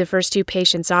Rangers flew the first 2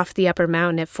 patients off the upper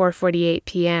mountain at 4:48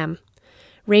 p.m.,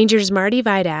 Rangers Marty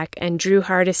Vidak and Drew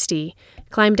Hardesty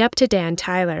climbed up to Dan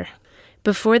Tyler.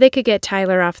 Before they could get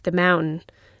Tyler off the mountain,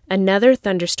 another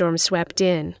thunderstorm swept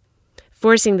in,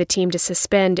 forcing the team to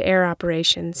suspend air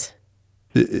operations.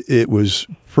 It was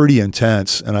pretty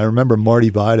intense, and I remember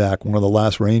Marty Vidak, one of the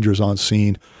last Rangers on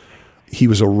scene, he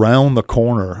was around the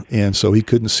corner, and so he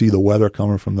couldn't see the weather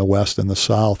coming from the west and the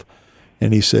south.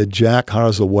 And he said, "Jack, how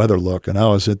does the weather look?" And I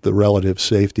was at the relative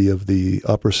safety of the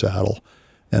upper saddle.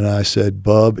 And I said,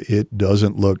 "Bub, it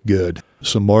doesn't look good."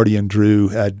 So Marty and Drew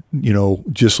had,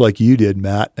 just like you did,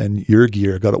 Matt, and your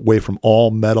gear, got away from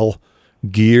all metal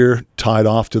gear, tied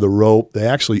off to the rope. They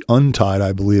actually untied,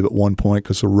 I believe, at one point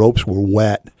because the ropes were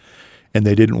wet, and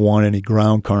they didn't want any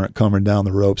ground current coming down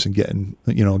the ropes and getting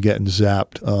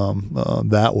zapped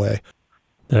that way.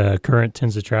 The current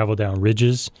tends to travel down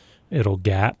ridges. It'll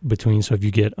gap between, so if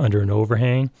you get under an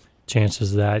overhang,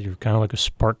 chances that you're kind of like a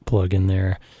spark plug in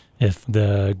there. If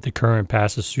the current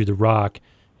passes through the rock,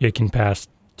 it can pass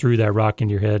through that rock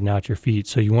into your head and out your feet.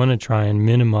 So you want to try and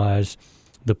minimize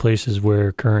the places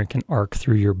where current can arc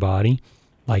through your body,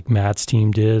 like Matt's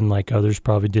team did and like others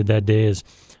probably did that day, is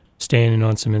standing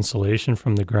on some insulation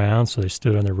from the ground. So they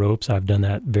stood on the ropes. I've done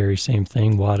that very same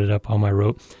thing, wadded up on my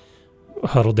rope,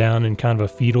 huddle down in kind of a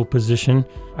fetal position.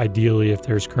 Ideally, if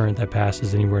there's current that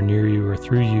passes anywhere near you or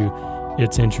through you,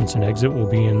 its entrance and exit will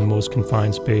be in the most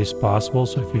confined space possible.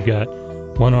 So if you've got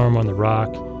one arm on the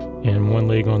rock and one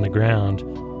leg on the ground,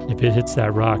 if it hits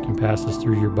that rock and passes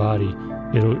through your body,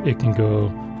 it can go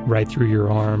right through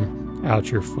your arm,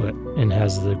 out your foot, and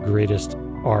has the greatest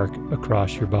arc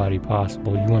across your body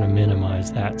possible. You want to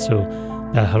minimize that. So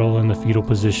that huddle in the fetal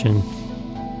position,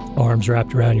 arms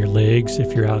wrapped around your legs,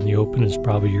 if you're out in the open, is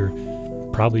probably your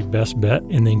best bet,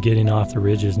 and then getting off the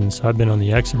ridges. And so I've been on the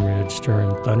Exum Ridge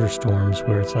during thunderstorms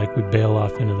where it's like we bail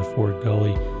off into the Ford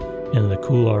Gully, into the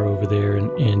couloir over there,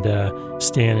 and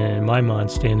standing, in my mind,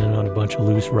 standing on a bunch of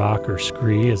loose rock or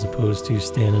scree as opposed to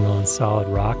standing on solid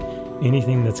rock.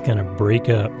 Anything that's going to break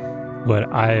up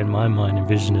what I, in my mind,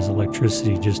 envision as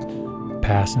electricity just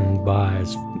passing by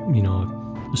as,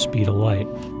 the speed of light.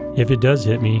 If it does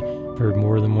hit me, I've heard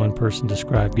more than one person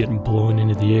describe getting blown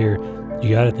into the air. You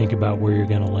got to think about where you're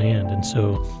going to land. And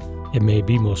so it may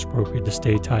be most appropriate to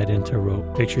stay tied into a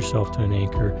rope, fix yourself to an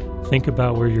anchor, think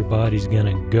about where your body's going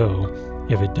to go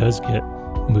if it does get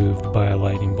moved by a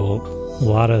lightning bolt. A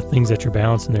lot of things that you're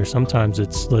balancing there, sometimes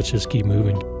it's let's just keep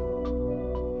moving.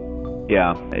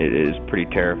 Yeah, it is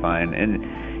pretty terrifying,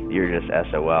 and you're just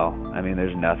SOL. I mean,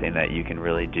 there's nothing that you can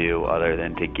really do other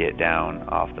than to get down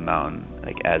off the mountain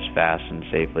as fast and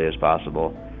safely as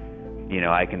possible.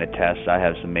 I can attest I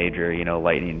have some major,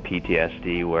 lightning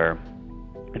PTSD where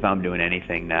if I'm doing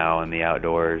anything now in the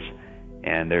outdoors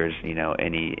and there's,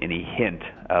 any hint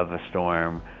of a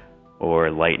storm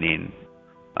or lightning,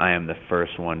 I am the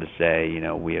first one to say,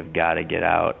 we have got to get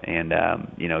out and,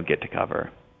 get to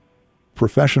cover.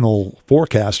 Professional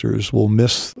forecasters will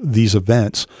miss these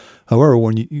events. However,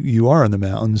 when you are in the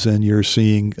mountains and you're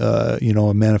seeing, a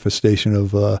manifestation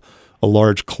of a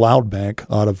large cloud bank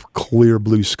out of clear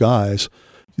blue skies,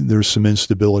 there's some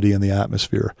instability in the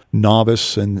atmosphere.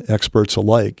 Novice and experts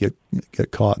alike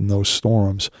get caught in those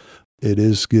storms. It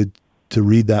is good to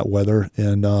read that weather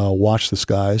and watch the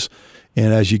skies.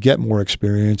 And as you get more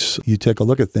experience, you take a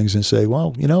look at things and say,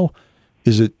 well,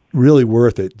 is it really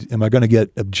worth it? Am I going to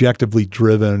get objectively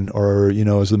driven, or,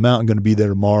 is the mountain going to be there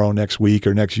tomorrow, next week,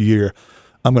 or next year?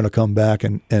 I'm going to come back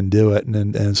and do it.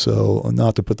 And so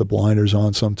not to put the blinders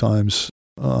on sometimes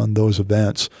on those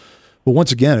events. But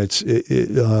once again,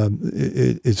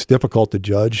 it's difficult to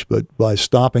judge, but by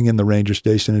stopping in the ranger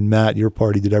station, and Matt, your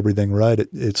party did everything right.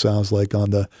 It sounds like on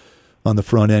the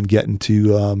front end, getting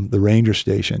to the ranger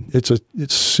station,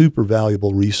 it's super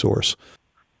valuable resource.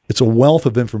 It's a wealth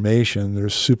of information.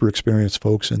 There's super experienced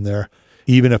folks in there,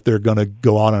 even if they're going to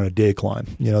go out on a day climb.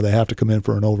 They have to come in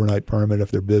for an overnight permit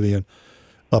if they're bivvying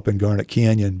up in Garnet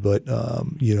Canyon. But,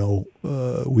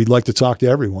 we'd like to talk to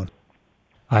everyone.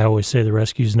 I always say the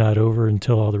rescue's not over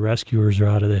until all the rescuers are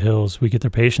out of the hills. We get their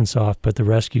patients off, but the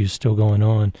rescue's still going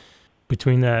on.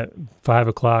 Between that 5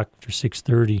 o'clock or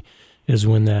 6:30 is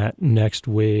when that next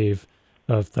wave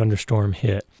of thunderstorm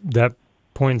hit. That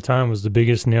point in time was the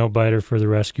biggest nail biter for the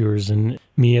rescuers, and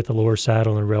me at the lower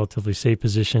saddle in a relatively safe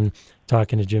position,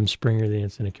 talking to Jim Springer, the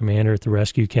incident commander at the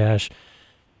rescue cache.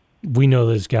 We know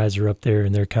those guys are up there,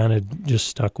 and they're kind of just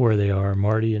stuck where they are.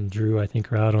 Marty and Drew, I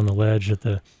think, are out on the ledge at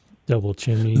the double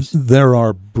chimneys. They're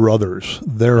our brothers.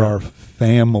 They're our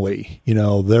family.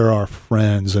 They're our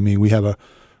friends. I mean, we have a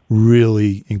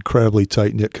really incredibly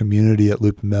tight-knit community at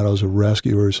Lupin Meadows of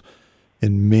rescuers.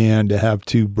 And man, to have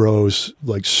two bros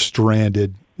like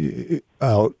stranded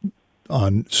out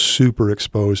on super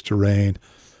exposed terrain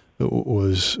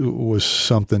was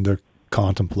something to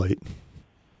contemplate.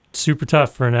 Super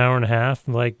tough for an hour and a half.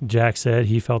 Like Jack said,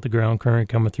 he felt the ground current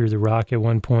coming through the rock at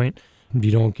one point.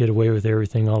 You don't get away with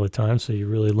everything all the time, so you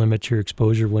really limit your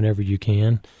exposure whenever you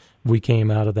can. We came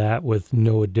out of that with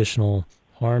no additional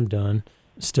harm done.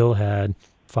 Still had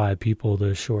 5 people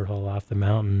to short haul off the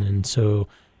mountain, and so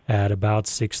at about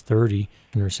 6:30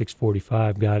 or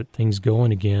 6:45 got things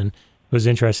going again. It was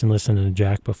interesting listening to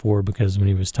Jack before, because when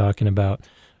he was talking about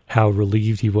how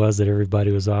relieved he was that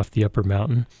everybody was off the upper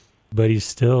mountain, but he's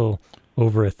still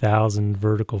over 1,000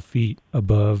 vertical feet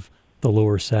above the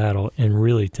lower saddle in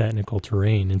really technical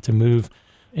terrain. And to move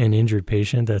an injured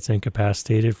patient that's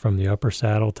incapacitated from the upper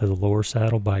saddle to the lower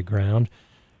saddle by ground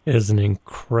is an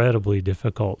incredibly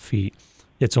difficult feat.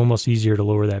 It's almost easier to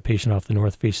lower that patient off the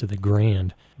north face of the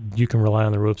Grand. You can rely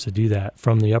on the ropes to do that.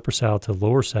 From the upper saddle to the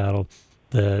lower saddle,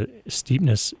 the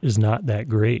steepness is not that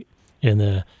great, and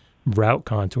the route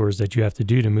contours that you have to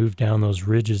do to move down those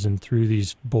ridges and through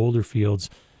these boulder fields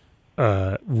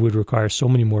would require so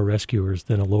many more rescuers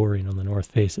than a lowering on the north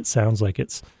face. It sounds like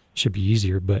it should be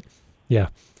easier, but yeah,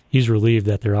 he's relieved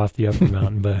that they're off the upper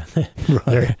mountain, but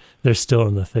Right. they're still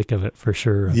in the thick of it for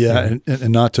sure. Yeah, and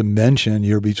not to mention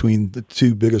you're between the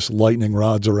two biggest lightning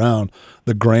rods around,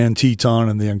 the Grand Teton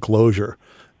and the enclosure.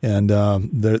 And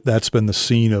that's been the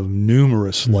scene of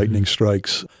numerous lightning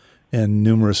strikes and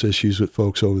numerous issues with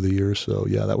folks over the years. So,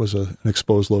 yeah, that was an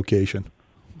exposed location.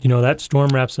 You know, that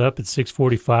storm wraps up at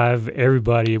 6:45.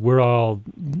 Everybody,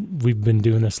 we've been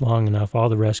doing this long enough. All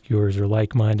the rescuers are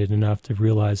like-minded enough to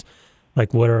realize,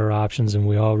 like, what are our options? And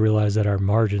we all realize that our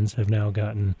margins have now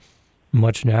gotten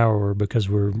much narrower because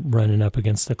we're running up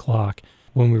against the clock.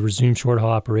 When we resumed short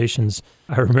haul operations,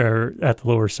 I remember at the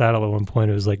lower saddle at one point,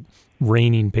 it was like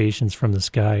raining patients from the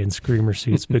sky in screamer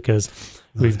suits because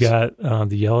we've got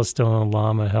the Yellowstone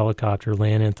Llama helicopter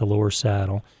landing at the lower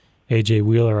saddle. A.J.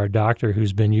 Wheeler, our doctor,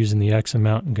 who's been using the Exa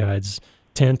Mountain Guides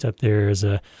tent up there as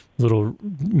a little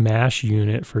MASH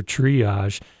unit for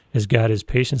triage, has got his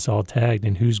patients all tagged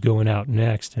and who's going out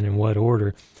next and in what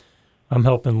order. I'm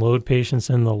helping load patients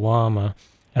in the Llama.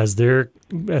 As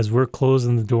we're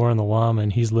closing the door on the Llama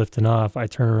and he's lifting off, I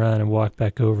turn around and walk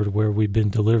back over to where we've been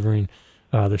delivering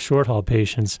the short haul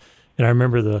patients. And I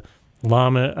remember the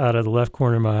Llama out of the left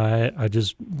corner of my eye. I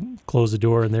just close the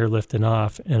door and they're lifting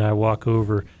off, and I walk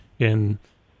over and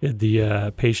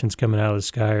the patients coming out of the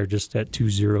sky are just at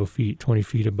 20 feet, 20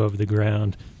 feet above the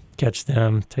ground. Catch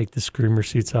them, take the screamer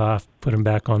suits off, put them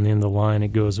back on the end of the line.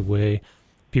 It goes away.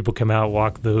 People come out,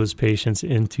 walk those patients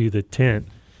into the tent,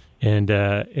 and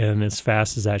as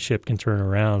fast as that ship can turn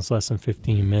around, it's less than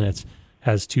 15 minutes,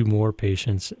 has 2 more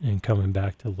patients and coming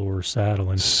back to lower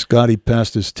saddle. And Scotty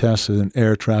passed his test as an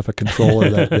air traffic controller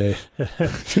that day.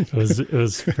 it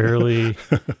was fairly,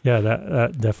 yeah,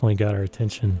 that definitely got our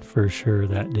attention for sure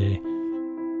that day.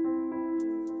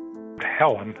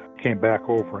 Helen came back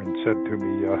over and said to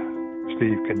me,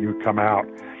 Steve, can you come out?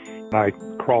 And I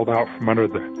crawled out from under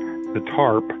the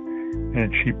tarp,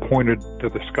 and she pointed to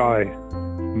the sky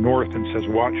north and says,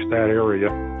 watch that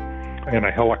area. And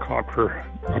a helicopter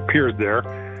appeared there.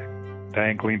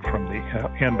 Dangling from the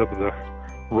end of the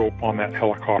rope on that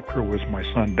helicopter was my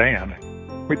son Dan,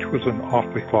 which was an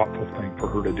awfully thoughtful thing for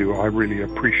her to do. I really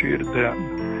appreciated that.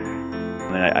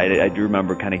 And I do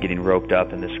remember kind of getting roped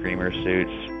up in the screamer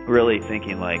suits, really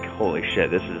thinking like, holy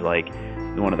shit, this is like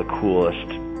one of the coolest,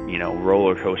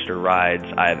 roller coaster rides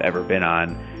I've ever been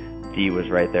on. Dee was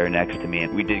right there next to me,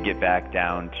 and we did get back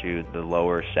down to the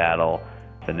lower saddle,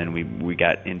 and then we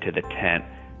got into the tent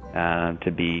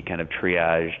to be kind of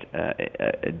triaged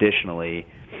additionally,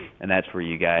 and that's where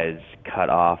you guys cut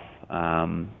off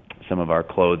some of our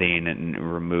clothing and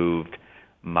removed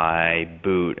my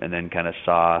boot, and then kind of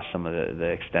saw some of the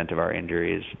extent of our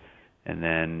injuries, and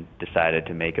then decided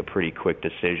to make a pretty quick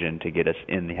decision to get us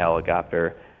in the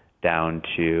helicopter down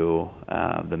to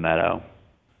the meadow.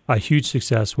 A huge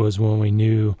success was when we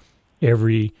knew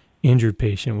every injured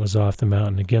patient was off the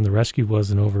mountain. Again, the rescue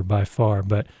wasn't over by far,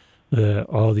 but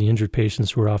all the injured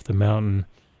patients were off the mountain,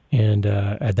 and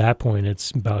at that point,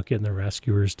 it's about getting the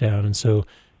rescuers down. And so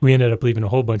we ended up leaving a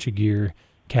whole bunch of gear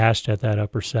cached at that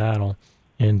upper saddle,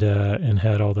 and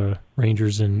had all the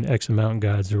rangers and Exa Mountain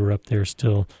Guides that were up there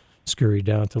still scurried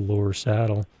down to lower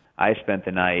saddle. I spent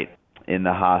the night in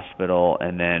the hospital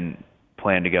and then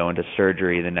planned to go into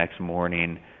surgery the next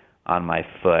morning on my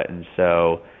foot. And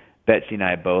so Betsy and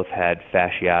I both had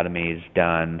fasciotomies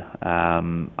done.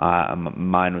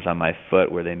 Mine was on my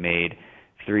foot, where they made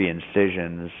 3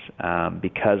 incisions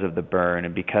because of the burn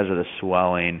and because of the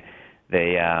swelling.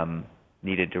 they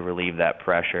needed to relieve that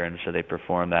pressure, and so they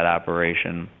performed that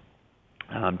operation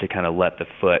to kind of let the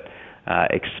foot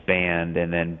expand,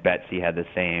 and then Betsy had the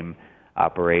same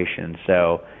operation.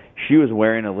 So she was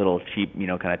wearing a little cheap,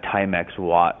 kind of Timex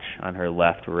watch on her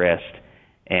left wrist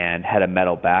and had a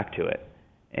metal back to it,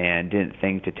 and didn't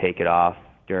think to take it off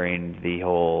during the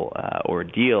whole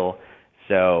ordeal.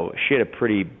 So she had a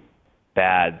pretty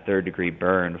bad third-degree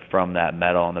burn from that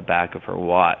metal on the back of her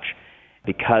watch.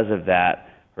 Because of that,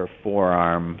 her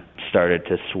forearm started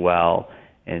to swell,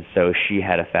 and so she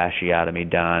had a fasciotomy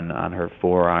done on her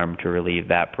forearm to relieve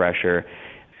that pressure.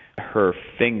 Her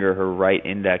finger, her right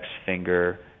index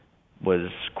finger, was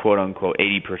quote-unquote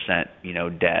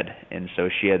 80%, dead, and so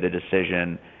she had the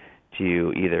decision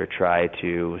to either try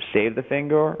to save the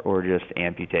finger or just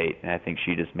amputate. And I think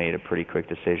she just made a pretty quick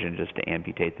decision just to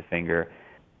amputate the finger.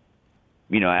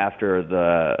 After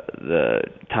the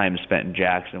time spent in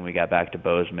Jackson, we got back to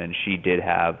Bozeman. She did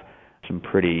have some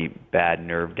pretty bad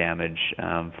nerve damage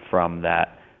from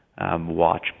that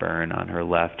watch burn on her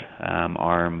left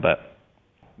arm. But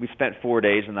we spent 4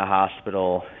 days in the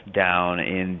hospital down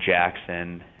in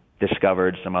Jackson,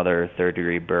 discovered some other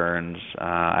third-degree burns.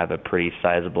 I have a pretty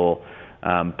sizable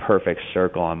perfect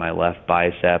circle on my left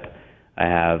bicep. I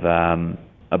have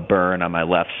a burn on my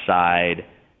left side,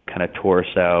 kind of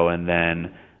torso, and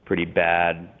then pretty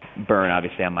bad burn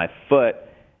obviously on my foot,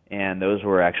 and those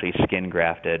were actually skin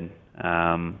grafted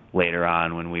later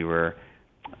on when we were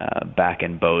back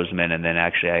in Bozeman, and then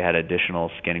actually I had additional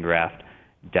skin graft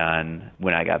done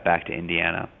when I got back to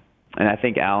Indiana. And I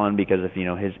think Alan, because of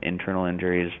his internal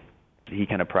injuries, he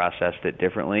kind of processed it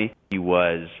differently. He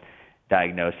was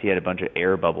diagnosed, he had a bunch of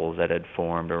air bubbles that had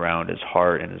formed around his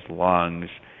heart and his lungs,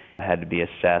 had to be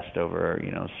assessed over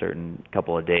a certain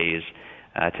couple of days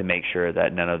to make sure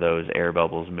that none of those air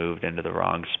bubbles moved into the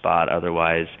wrong spot.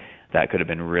 Otherwise, that could have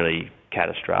been really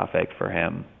catastrophic for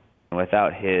him.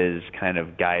 Without his kind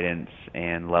of guidance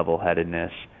and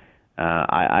level-headedness,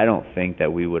 I don't think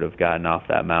that we would have gotten off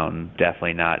that mountain,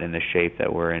 definitely not in the shape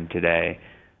that we're in today.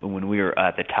 When we were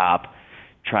at the top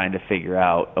trying to figure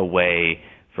out a way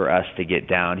for us to get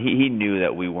down, he knew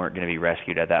that we weren't going to be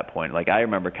rescued at that point. Like, I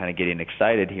remember kind of getting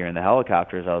excited here in the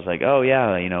helicopters. I was like, oh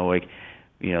yeah,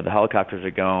 the helicopters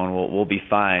are going, we'll be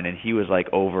fine. And he was like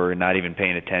over, not even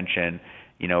paying attention,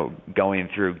 going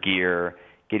through gear,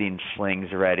 getting slings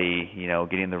ready,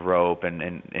 getting the rope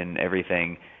and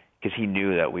everything, because he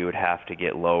knew that we would have to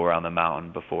get lower on the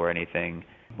mountain before anything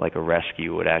like a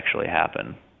rescue would actually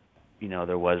happen.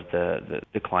 There was the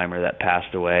climber that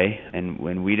passed away, and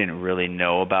when we didn't really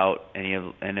know about any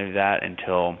of that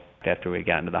until after we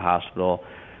got into the hospital.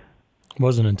 It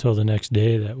wasn't until the next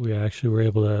day that we actually were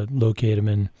able to locate him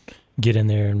and get in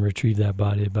there and retrieve that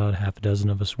body. About half a dozen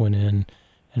of us went in,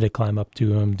 had to climb up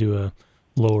to him, do a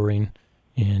lowering,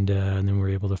 and then we were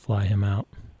able to fly him out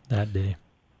that day.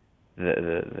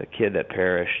 The kid that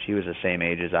perished, he was the same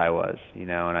age as I was,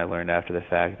 and I learned after the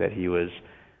fact that he was,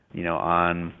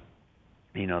 on,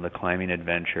 the climbing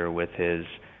adventure with his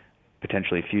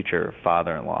potentially future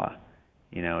father-in-law,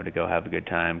 to go have a good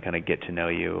time, kind of get to know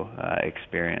you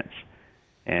experience.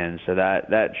 And so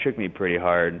that shook me pretty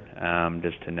hard,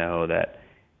 just to know that,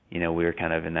 we were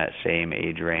kind of in that same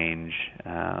age range,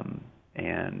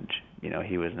 and,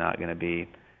 he was not going to be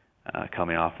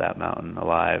coming off that mountain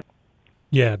alive.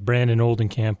 Yeah, Brandon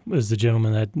Oldenkamp was the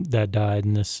gentleman that died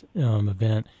in this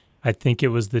event. I think it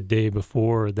was the day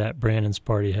before that Brandon's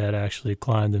party had actually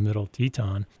climbed the Middle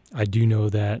Teton. I do know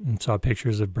that, and saw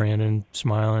pictures of Brandon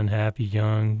smiling, happy,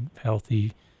 young,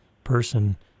 healthy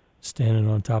person standing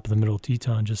on top of the Middle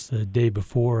Teton just the day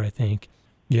before, I think.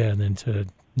 Yeah, and then to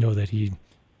know that he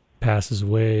passes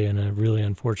away in a really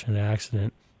unfortunate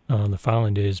accident on the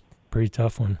following day is a pretty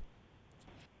tough one.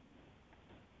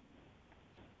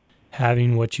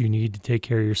 Having what you need to take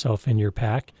care of yourself in your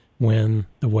pack when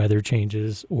the weather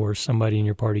changes or somebody in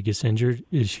your party gets injured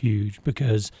is huge,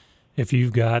 because if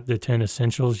you've got the 10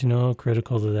 essentials,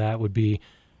 critical to that would be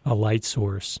a light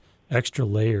source, extra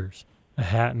layers, a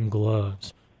hat and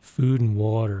gloves, food and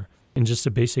water, and just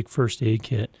a basic first aid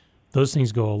kit. Those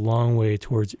things go a long way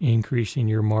towards increasing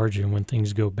your margin when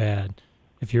things go bad.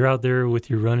 If you're out there with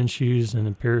your running shoes and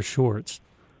a pair of shorts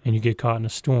and you get caught in a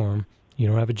storm, you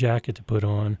don't have a jacket to put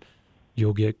on,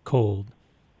 you'll get cold.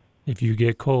 If you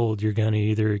get cold, you're going to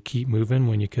either keep moving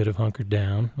when you could have hunkered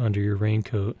down under your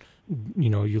raincoat.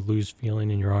 You lose feeling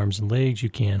in your arms and legs. You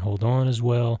can't hold on as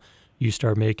well. You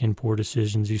start making poor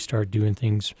decisions. You start doing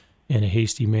things in a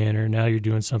hasty manner. Now you're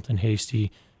doing something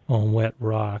hasty on wet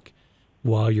rock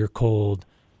while you're cold.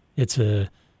 It's a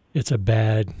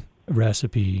bad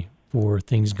recipe for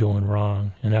things going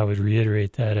wrong. And I would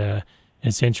reiterate that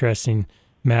It's interesting,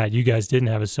 Matt, you guys didn't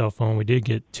have a cell phone. We did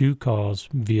get 2 calls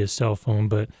via cell phone,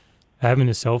 but having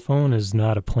a cell phone is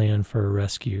not a plan for a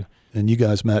rescue. And you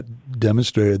guys, Matt,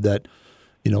 demonstrated that,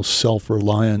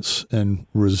 self-reliance and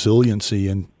resiliency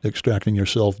in extracting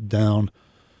yourself down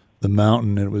the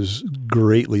mountain. It was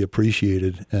greatly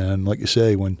appreciated. And like you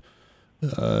say, when,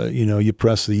 you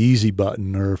press the easy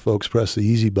button, or folks press the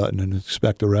easy button and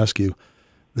expect a rescue,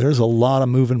 there's a lot of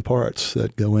moving parts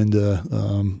that go into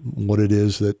what it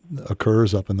is that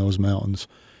occurs up in those mountains.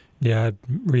 Yeah, I'd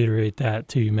reiterate that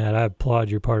to you, Matt. I applaud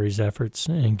your party's efforts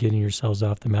in getting yourselves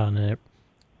off the mountain. And it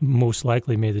most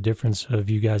likely made the difference of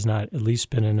you guys not at least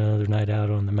spending another night out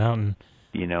on the mountain.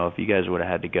 If you guys would have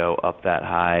had to go up that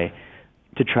high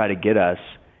to try to get us,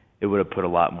 it would have put a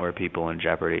lot more people in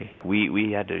jeopardy.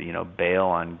 We had to, bail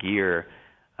on gear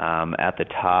at the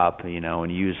top,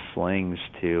 and use slings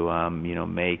to,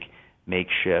 make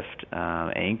makeshift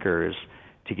anchors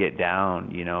to get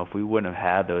down. If we wouldn't have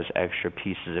had those extra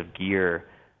pieces of gear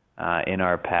in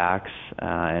our packs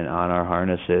and on our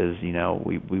harnesses,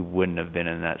 we wouldn't have been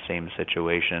in that same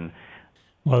situation.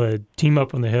 Well, the team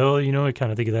up on the hill, I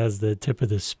kind of think of that as the tip of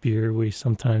the spear, we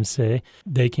sometimes say.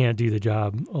 They can't do the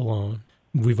job alone.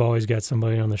 We've always got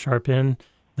somebody on the sharp end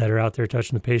that are out there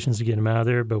touching the patients to get them out of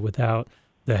there, but without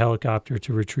the helicopter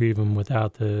to retrieve them,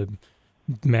 without the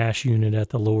MASH unit at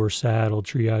the lower saddle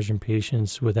triaging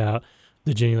patients, without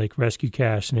the Jenny Lake Rescue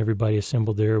Cache and everybody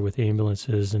assembled there with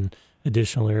ambulances and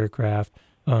additional aircraft,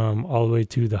 all the way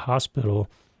to the hospital,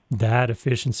 that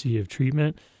efficiency of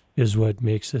treatment is what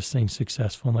makes this thing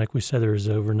successful. And like we said, there was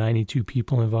over 92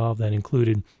 people involved. That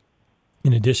included,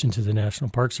 in addition to the National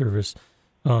Park Service,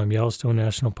 Yellowstone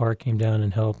National Park came down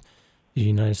and helped. The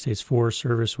United States Forest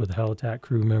Service with Helitack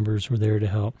crew members were there to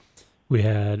help. We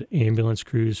had ambulance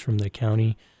crews from the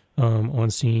county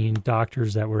on scene,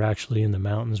 doctors that were actually in the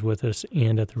mountains with us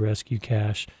and at the rescue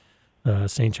cache,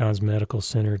 St. John's Medical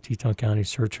Center, Teton County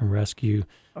Search and Rescue,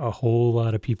 a whole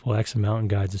lot of people, ex-mountain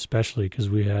guides especially, because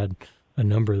we had a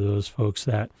number of those folks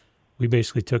that we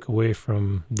basically took away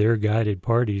from their guided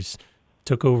parties,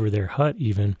 took over their hut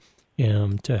even,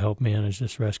 to help manage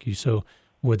this rescue. So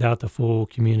without the full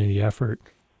community effort,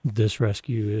 this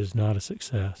rescue is not a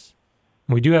success.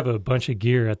 We do have a bunch of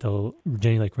gear at the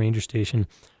Jenny Lake Ranger Station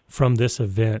from this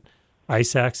event.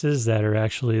 Ice axes that are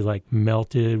actually like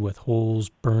melted with holes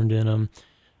burned in them,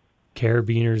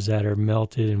 carabiners that are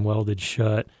melted and welded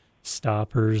shut,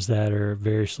 stoppers that are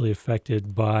variously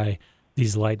affected by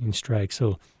these lightning strikes.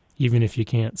 So even if you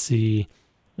can't see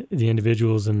the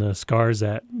individuals and the scars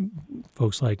that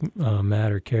folks like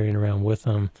Matt are carrying around with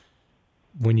them,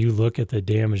 when you look at the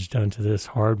damage done to this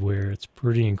hardware, it's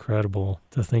pretty incredible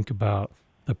to think about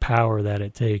the power that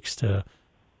it takes to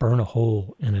burn a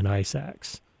hole in an ice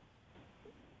axe.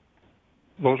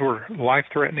 Those were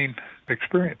life-threatening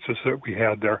experiences that we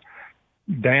had there.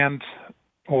 Dan's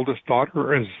oldest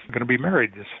daughter is going to be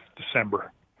married this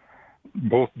December.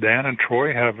 Both Dan and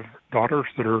Troy have daughters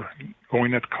that are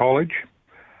going to college.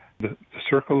 The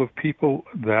circle of people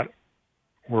that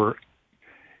were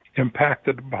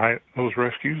impacted by those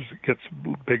rescues gets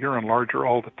bigger and larger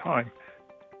all the time.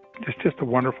 It's just a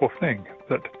wonderful thing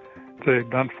that they've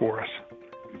done for us.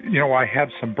 I had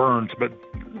some burns, but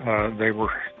they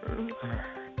were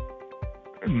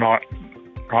not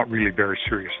really very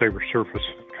serious. They were surface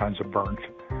kinds of burns,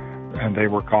 and they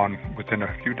were gone within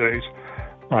a few days.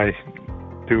 I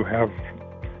do have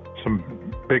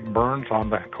some big burns on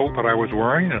the coat that I was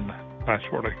wearing, and I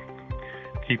sort of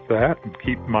keep that and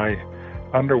keep my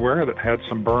underwear that had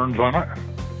some burns on it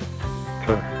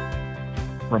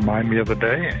to remind me of the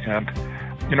day. And,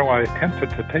 I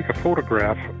attempted to take a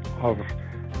photograph of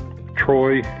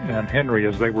Troy and Henry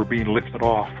as they were being lifted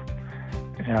off.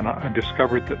 And I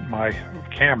discovered that my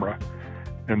camera,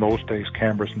 in those days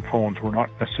cameras and phones were not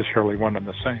necessarily one and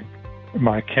the same.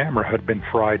 My camera had been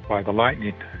fried by the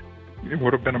lightning. It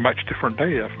would have been a much different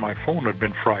day if my phone had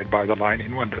been fried by the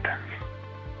lightning, wouldn't it?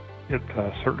 It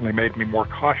certainly made me more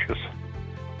cautious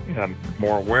and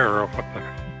more aware of what the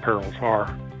perils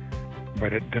are,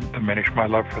 but it didn't diminish my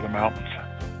love for the mountains.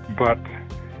 But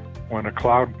when a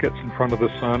cloud gets in front of the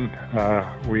sun,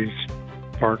 we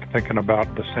start thinking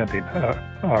about descending.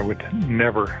 I would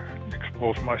never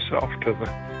expose myself to the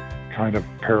kind of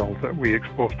peril that we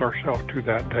exposed ourselves to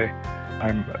that day.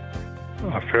 I'm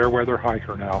a fair weather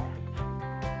hiker now.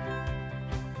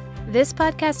 This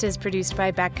podcast is produced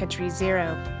by Backcountry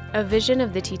Zero, a vision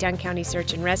of the Teton County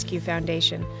Search and Rescue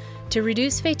Foundation to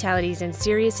reduce fatalities and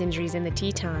serious injuries in the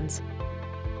Tetons.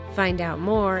 Find out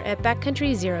more at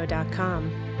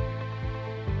backcountryzero.com.